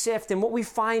that sift. And what we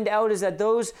find out is that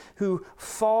those who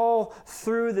fall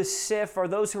through the sift are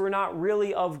those who are not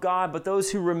really of God, but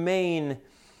those who remain,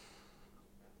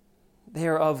 they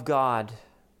are of God.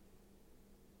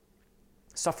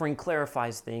 Suffering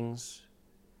clarifies things.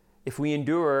 If we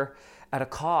endure at a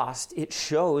cost, it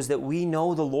shows that we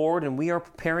know the Lord and we are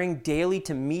preparing daily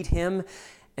to meet him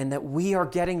and that we are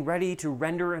getting ready to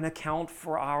render an account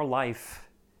for our life.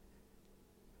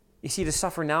 You see, to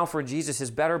suffer now for Jesus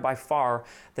is better by far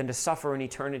than to suffer in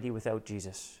eternity without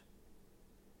Jesus.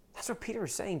 That's what Peter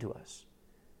is saying to us.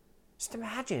 Just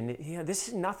imagine, this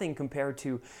is nothing compared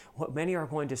to what many are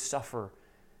going to suffer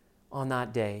on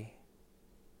that day.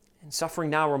 And suffering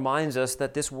now reminds us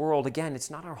that this world, again, it's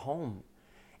not our home.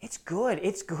 It's good.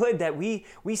 It's good that we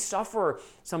suffer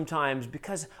sometimes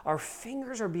because our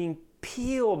fingers are being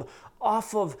peeled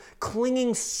off of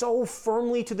clinging so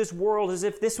firmly to this world as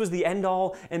if this was the end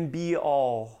all and be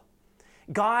all.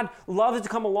 God loves to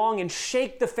come along and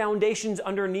shake the foundations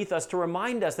underneath us to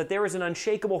remind us that there is an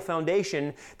unshakable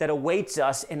foundation that awaits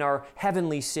us in our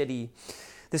heavenly city.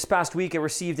 This past week, I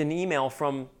received an email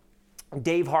from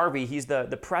Dave Harvey. He's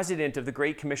the president of the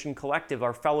Great Commission Collective,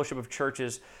 our fellowship of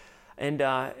churches.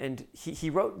 And he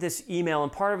wrote this email,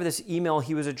 and part of this email,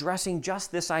 he was addressing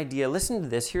just this idea. Listen to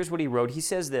this. Here's what he wrote. He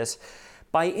says this: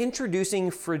 by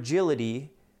introducing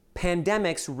fragility,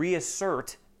 pandemics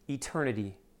reassert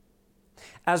eternity.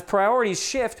 As priorities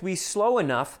shift, we slow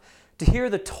enough to hear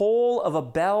the toll of a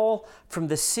bell from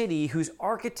the city whose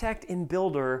architect and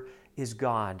builder is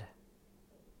God.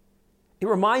 It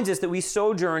reminds us that we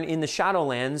sojourn in the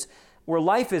shadowlands where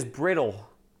life is brittle,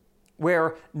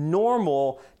 where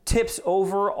normal tips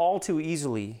over all too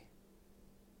easily.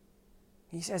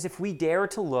 He says if we dare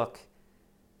to look,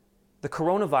 the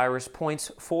coronavirus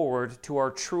points forward to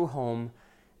our true home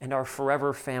and our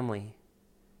forever family.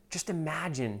 Just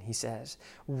imagine, he says,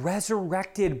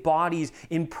 resurrected bodies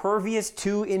impervious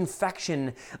to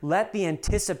infection. Let the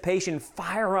anticipation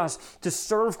fire us to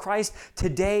serve Christ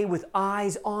today with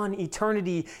eyes on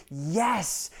eternity.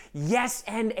 Yes, yes,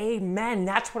 and amen.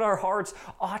 That's what our hearts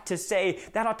ought to say.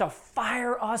 That ought to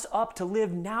fire us up to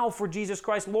live now for Jesus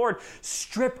Christ. Lord,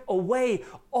 strip away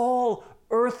all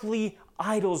earthly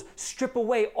idols. Strip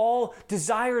away all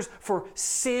desires for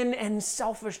sin and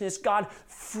selfishness. God,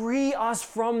 free us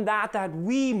from that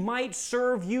we might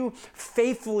serve you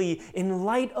faithfully in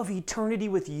light of eternity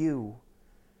with you.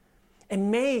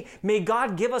 And may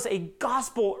God give us a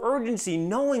gospel urgency,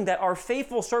 knowing that our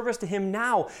faithful service to him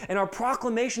now and our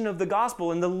proclamation of the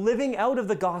gospel and the living out of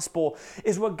the gospel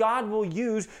is what God will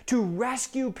use to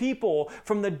rescue people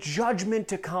from the judgment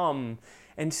to come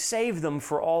and save them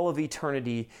for all of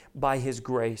eternity by his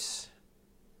grace.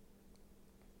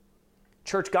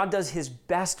 Church, God does his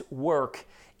best work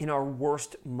in our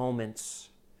worst moments.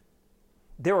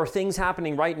 There are things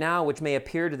happening right now which may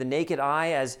appear to the naked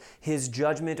eye as his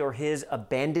judgment or his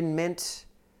abandonment,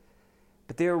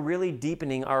 but they are really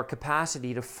deepening our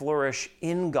capacity to flourish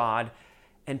in God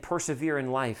and persevere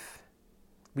in life.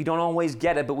 We don't always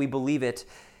get it, but we believe it.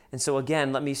 And so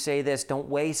again, let me say this: don't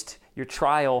waste your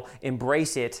trial,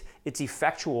 embrace it. It's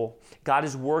effectual. God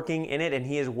is working in it and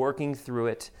he is working through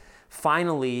it.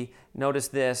 Finally, notice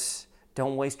this: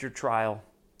 don't waste your trial.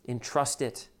 Entrust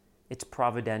it. It's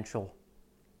providential.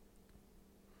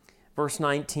 Verse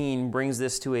 19 brings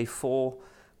this to a full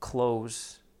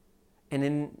close. And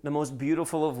in the most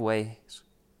beautiful of ways,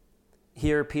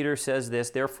 here Peter says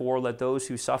this: therefore, let those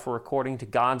who suffer according to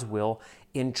God's will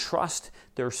entrust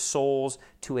their souls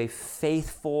to a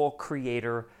faithful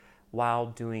Creator while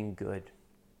doing good.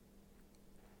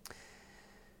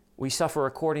 We suffer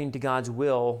according to God's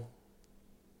will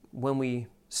when we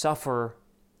suffer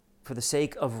for the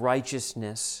sake of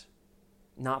righteousness,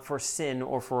 not for sin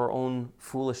or for our own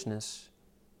foolishness.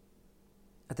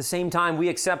 At the same time, we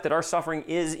accept that our suffering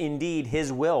is indeed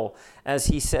his will, as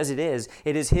he says it is.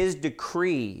 It is his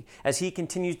decree as he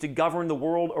continues to govern the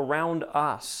world around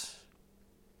us.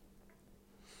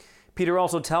 Peter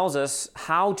also tells us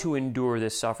how to endure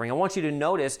this suffering. I want you to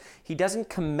notice he doesn't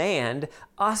command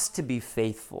us to be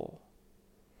faithful.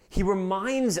 He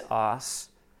reminds us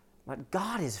that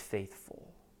God is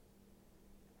faithful.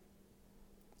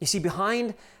 You see,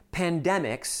 behind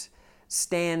pandemics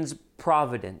stands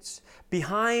providence.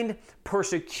 Behind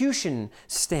persecution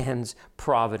stands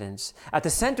providence. At the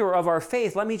center of our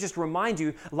faith, let me just remind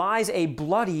you, lies a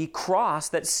bloody cross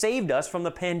that saved us from the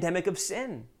pandemic of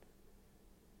sin.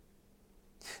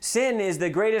 Sin is the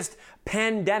greatest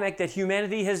pandemic that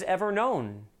humanity has ever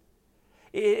known.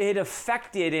 It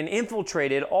affected and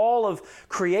infiltrated all of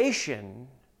creation.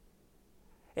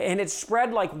 And it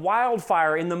spread like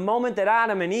wildfire in the moment that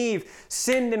Adam and Eve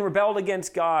sinned and rebelled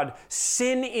against God.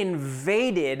 Sin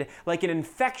invaded like an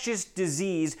infectious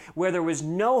disease where there was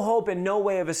no hope and no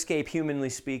way of escape, humanly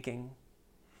speaking.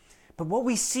 But what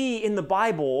we see in the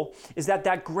Bible is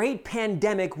that great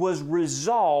pandemic was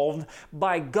resolved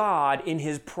by God in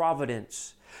his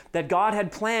providence. That God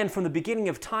had planned from the beginning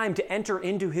of time to enter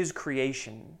into his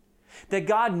creation. That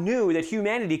God knew that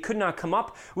humanity could not come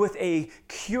up with a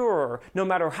cure. No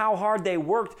matter how hard they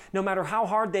worked, no matter how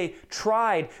hard they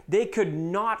tried, they could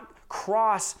not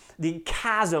cross the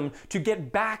chasm to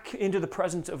get back into the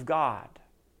presence of God.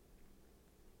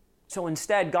 So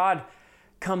instead, God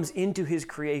comes into his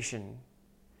creation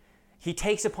He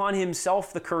takes upon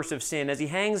himself the curse of sin as he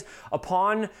hangs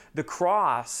upon the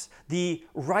cross, the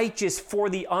righteous for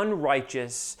the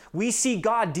unrighteous. We see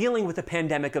God dealing with the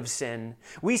pandemic of sin.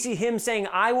 We see him saying,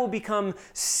 I will become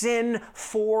sin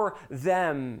for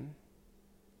them.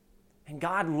 And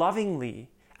God lovingly,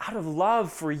 out of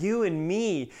love for you and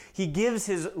me, he gives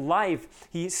his life.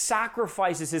 He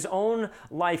sacrifices his own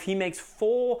life. He makes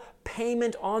full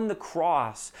payment on the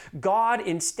cross. God,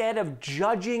 instead of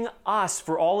judging us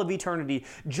for all of eternity,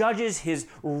 judges his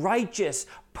righteous,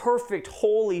 perfect,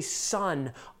 holy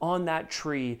Son on that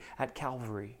tree at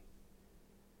Calvary.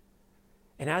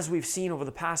 And as we've seen over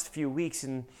the past few weeks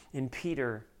in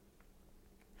Peter,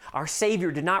 our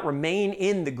Savior did not remain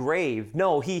in the grave.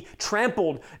 No, he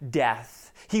trampled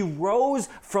death. He rose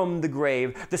from the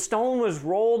grave. The stone was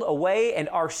rolled away and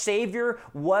our Savior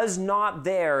was not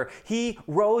there. He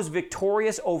rose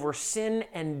victorious over sin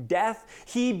and death.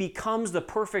 He becomes the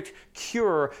perfect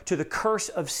cure to the curse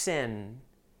of sin.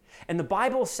 And the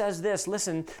Bible says this,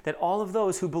 listen, that all of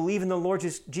those who believe in the Lord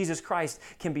Jesus Christ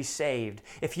can be saved.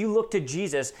 If you look to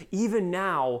Jesus, even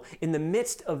now, in the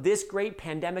midst of this great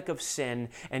pandemic of sin,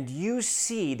 and you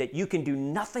see that you can do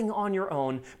nothing on your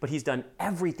own, but he's done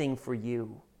everything for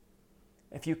you.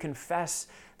 If you confess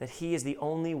that he is the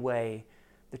only way,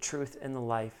 the truth, and the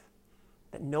life,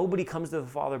 that nobody comes to the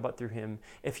Father but through him.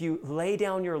 If you lay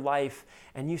down your life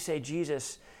and you say,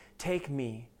 Jesus, take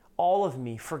me, all of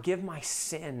me, forgive my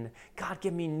sin. God,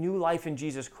 give me new life in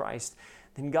Jesus Christ.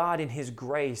 Then God, in his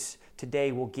grace,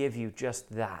 today will give you just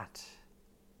that.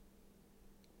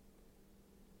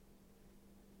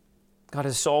 God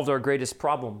has solved our greatest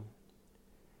problem.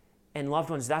 And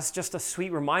loved ones, that's just a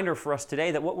sweet reminder for us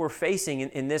today that what we're facing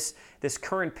in this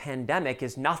current pandemic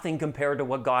is nothing compared to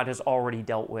what God has already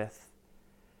dealt with.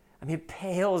 I mean, it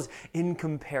pales in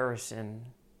comparison.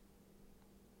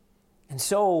 And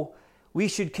so, we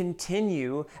should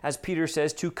continue, as Peter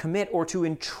says, to commit or to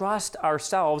entrust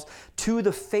ourselves to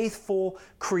the faithful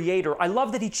Creator. I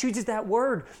love that he chooses that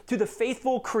word, to the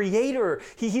faithful Creator.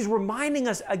 He's reminding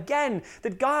us again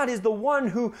that God is the one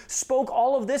who spoke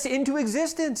all of this into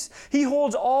existence. He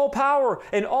holds all power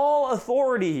and all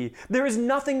authority. There is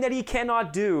nothing that he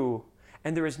cannot do,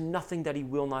 and there is nothing that he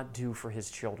will not do for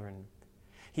his children.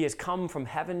 He has come from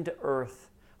heaven to earth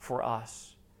for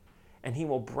us, and he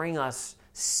will bring us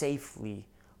safely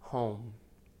home.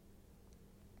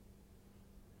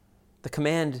 The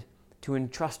command to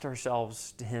entrust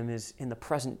ourselves to him is in the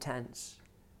present tense.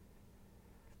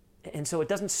 And so it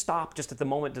doesn't stop just at the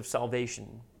moment of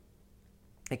salvation.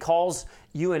 It calls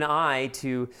you and I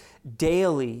to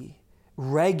daily,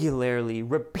 regularly,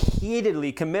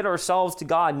 repeatedly commit ourselves to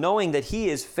God, knowing that he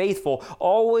is faithful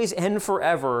always and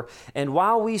forever. And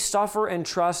while we suffer and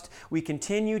trust, we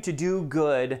continue to do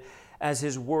good as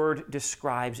his word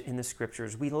describes in the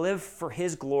scriptures. We live for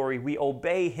his glory. We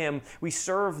obey him. We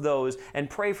serve those and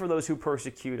pray for those who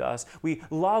persecute us. We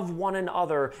love one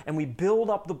another and we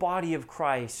build up the body of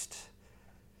Christ.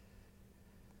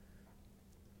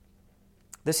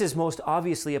 This is most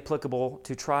obviously applicable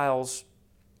to trials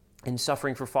and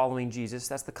suffering for following Jesus.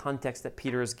 That's the context that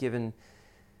Peter has given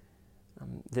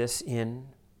this in.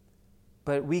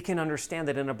 But we can understand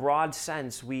that in a broad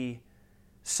sense, we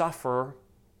suffer.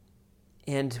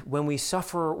 And when we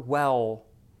suffer well,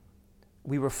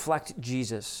 we reflect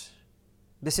Jesus.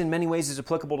 This in many ways is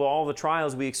applicable to all the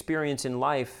trials we experience in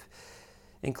life,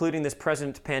 including this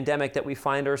present pandemic that we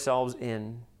find ourselves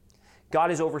in.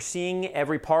 God is overseeing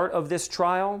every part of this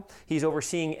trial. He's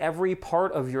overseeing every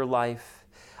part of your life.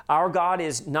 Our God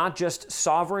is not just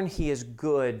sovereign, he is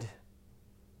good.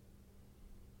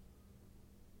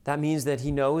 That means that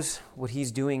he knows what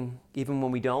he's doing even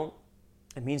when we don't.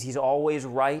 It means he's always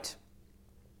right,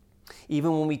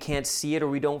 even when we can't see it or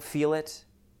we don't feel it.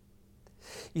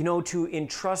 You know, to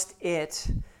entrust it,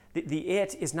 the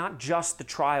it is not just the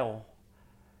trial.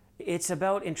 It's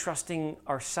about entrusting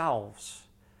ourselves.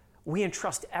 We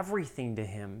entrust everything to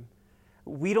him.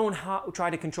 We don't try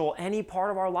to control any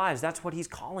part of our lives. That's what he's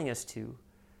calling us to.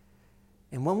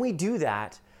 And when we do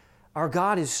that, our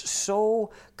God is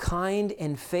so kind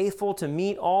and faithful to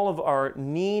meet all of our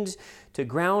needs, to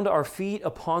ground our feet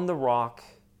upon the rock.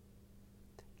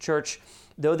 Church,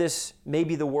 though this may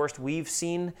be the worst we've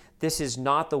seen, this is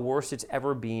not the worst it's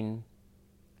ever been.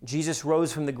 Jesus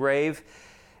rose from the grave.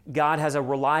 God has a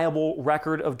reliable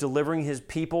record of delivering his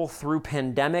people through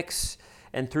pandemics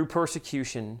and through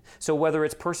persecution. So whether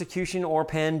it's persecution or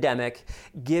pandemic,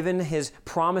 given his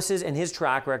promises and his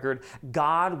track record,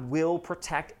 God will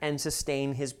protect and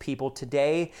sustain his people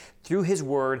today through his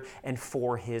word and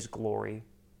for his glory.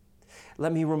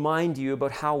 let me remind you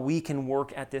about how we can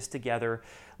work at this together.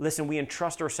 Listen, we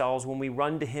entrust ourselves when we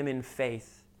run to him in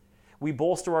faith. We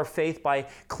bolster our faith by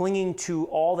clinging to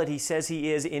all that he says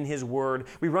he is in his word.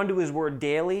 We run to his word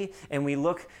daily, and we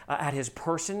look at his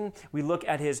person, we look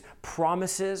at his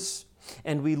promises,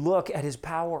 and we look at his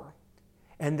power.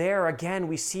 And there again,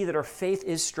 we see that our faith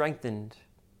is strengthened.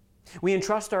 We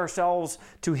entrust ourselves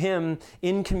to him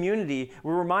in community.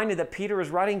 We're reminded that Peter is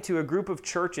writing to a group of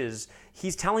churches.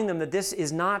 He's telling them that this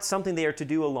is not something they are to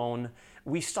do alone.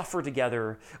 We suffer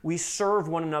together. We serve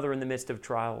one another in the midst of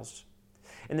trials.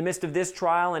 In the midst of this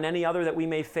trial and any other that we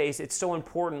may face, it's so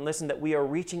important, listen, that we are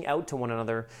reaching out to one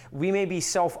another. We may be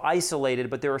self-isolated,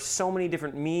 but there are so many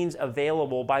different means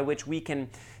available by which we can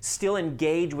still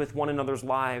engage with one another's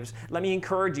lives. Let me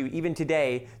encourage you, even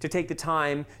today, to take the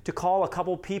time to call a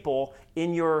couple people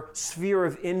in your sphere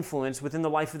of influence within the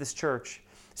life of this church.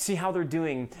 See how they're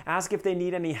doing. Ask if they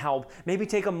need any help. Maybe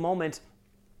take a moment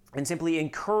and simply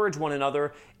encourage one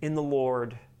another in the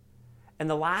Lord. And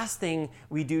the last thing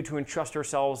we do to entrust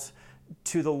ourselves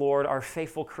to the Lord, our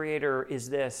faithful Creator,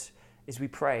 is we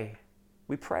pray.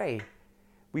 We pray.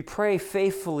 We pray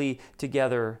faithfully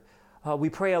together.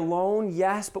 We pray alone,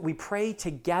 yes, but we pray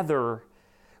together.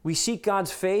 We seek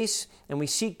God's face and we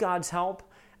seek God's help.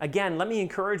 Again, let me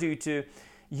encourage you to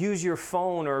use your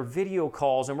phone or video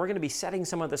calls, and we're going to be setting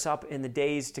some of this up in the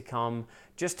days to come,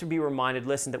 just to be reminded,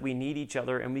 listen, that we need each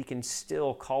other and we can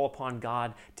still call upon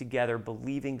God together,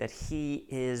 believing that he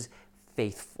is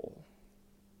faithful.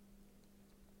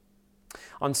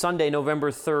 On Sunday,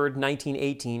 November 3rd,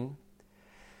 1918,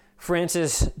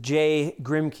 Francis J.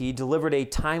 Grimke delivered a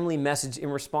timely message in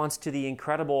response to the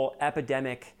incredible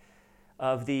epidemic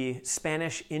of the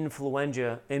Spanish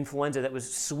influenza that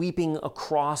was sweeping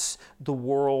across the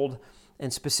world,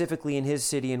 and specifically in his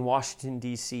city in Washington,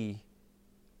 D.C.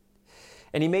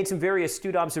 And he made some very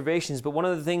astute observations, but one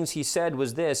of the things he said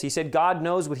was this. He said, God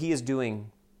knows what he is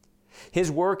doing. His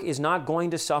work is not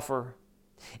going to suffer.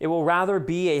 It will rather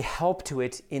be a help to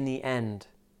it in the end.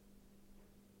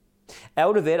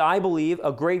 Out of it, I believe,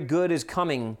 a great good is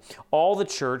coming. All the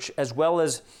church, as well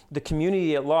as the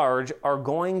community at large, are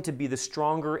going to be the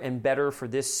stronger and better for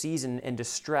this season and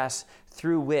distress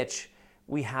through which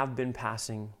we have been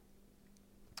passing.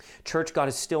 Church, God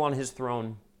is still on his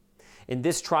throne. In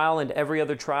this trial and every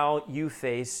other trial you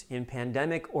face, in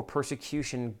pandemic or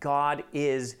persecution, God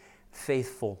is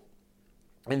faithful.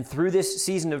 And through this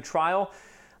season of trial,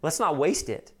 let's not waste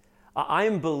it. I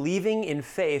am believing in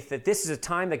faith that this is a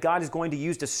time that God is going to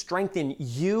use to strengthen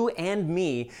you and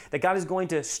me, that God is going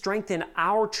to strengthen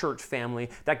our church family,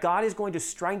 that God is going to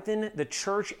strengthen the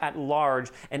church at large.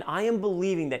 And I am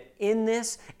believing that in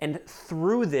this and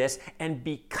through this and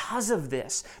because of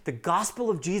this, the gospel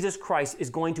of Jesus Christ is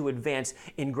going to advance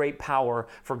in great power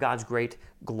for God's great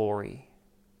glory.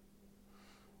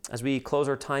 As we close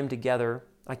our time together,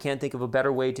 I can't think of a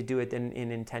better way to do it than in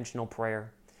intentional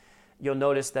prayer. You'll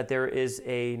notice that there is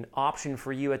an option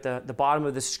for you at the bottom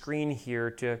of the screen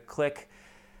here to click,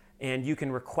 and you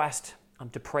can request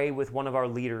to pray with one of our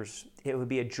leaders. It would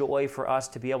be a joy for us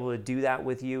to be able to do that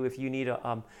with you. If you need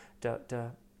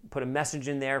to put a message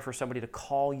in there for somebody to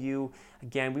call you,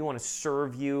 again, we want to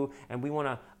serve you, and we want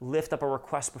to lift up a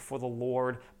request before the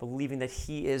Lord, believing that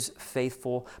he is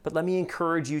faithful. But let me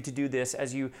encourage you to do this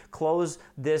as you close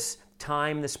this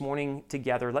time this morning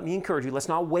together. Let me encourage you, let's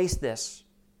not waste this.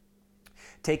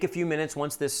 Take a few minutes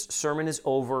once this sermon is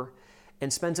over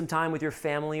and spend some time with your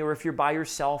family, or if you're by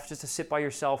yourself, just to sit by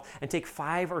yourself and take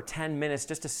 5 or 10 minutes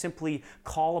just to simply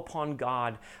call upon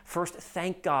God. First,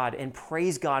 thank God and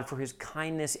praise God for his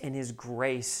kindness and his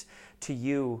grace to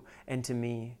you and to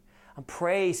me.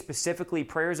 Pray specifically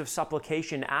prayers of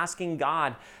supplication, asking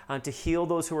God to heal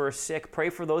those who are sick.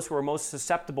 Pray for those who are most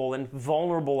susceptible and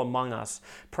vulnerable among us.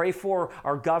 Pray for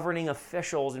our governing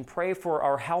officials and pray for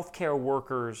our healthcare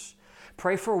workers.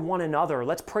 Pray for one another.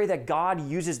 Let's pray that God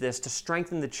uses this to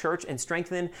strengthen the church and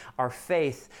strengthen our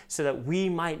faith so that we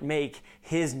might make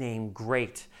his name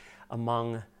great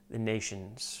among the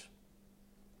nations.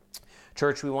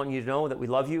 Church, we want you to know that we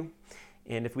love you,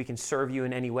 and if we can serve you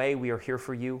in any way, we are here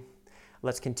for you.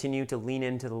 Let's continue to lean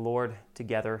into the Lord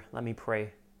together. Let me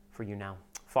pray for you now.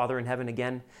 Father in heaven,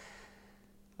 again,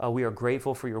 we are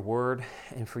grateful for your word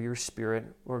and for your spirit.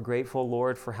 We're grateful,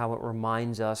 Lord, for how it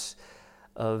reminds us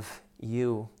of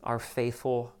you, our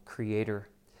faithful Creator.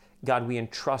 God, we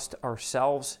entrust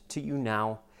ourselves to you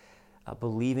now,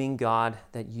 believing, God,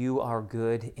 that you are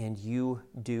good and you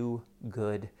do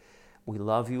good. We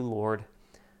love you, Lord,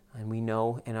 and we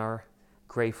know and are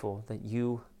grateful that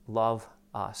you love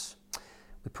us.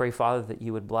 We pray, Father, that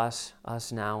you would bless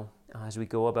us now as we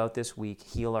go about this week.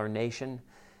 Heal our nation.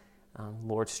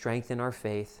 Lord, strengthen our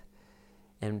faith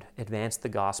and advance the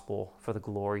gospel for the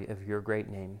glory of your great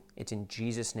name. It's in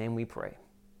Jesus' name we pray.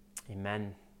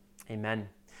 Amen. Amen.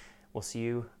 We'll see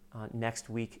you next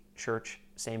week, church,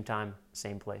 same time,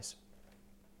 same place.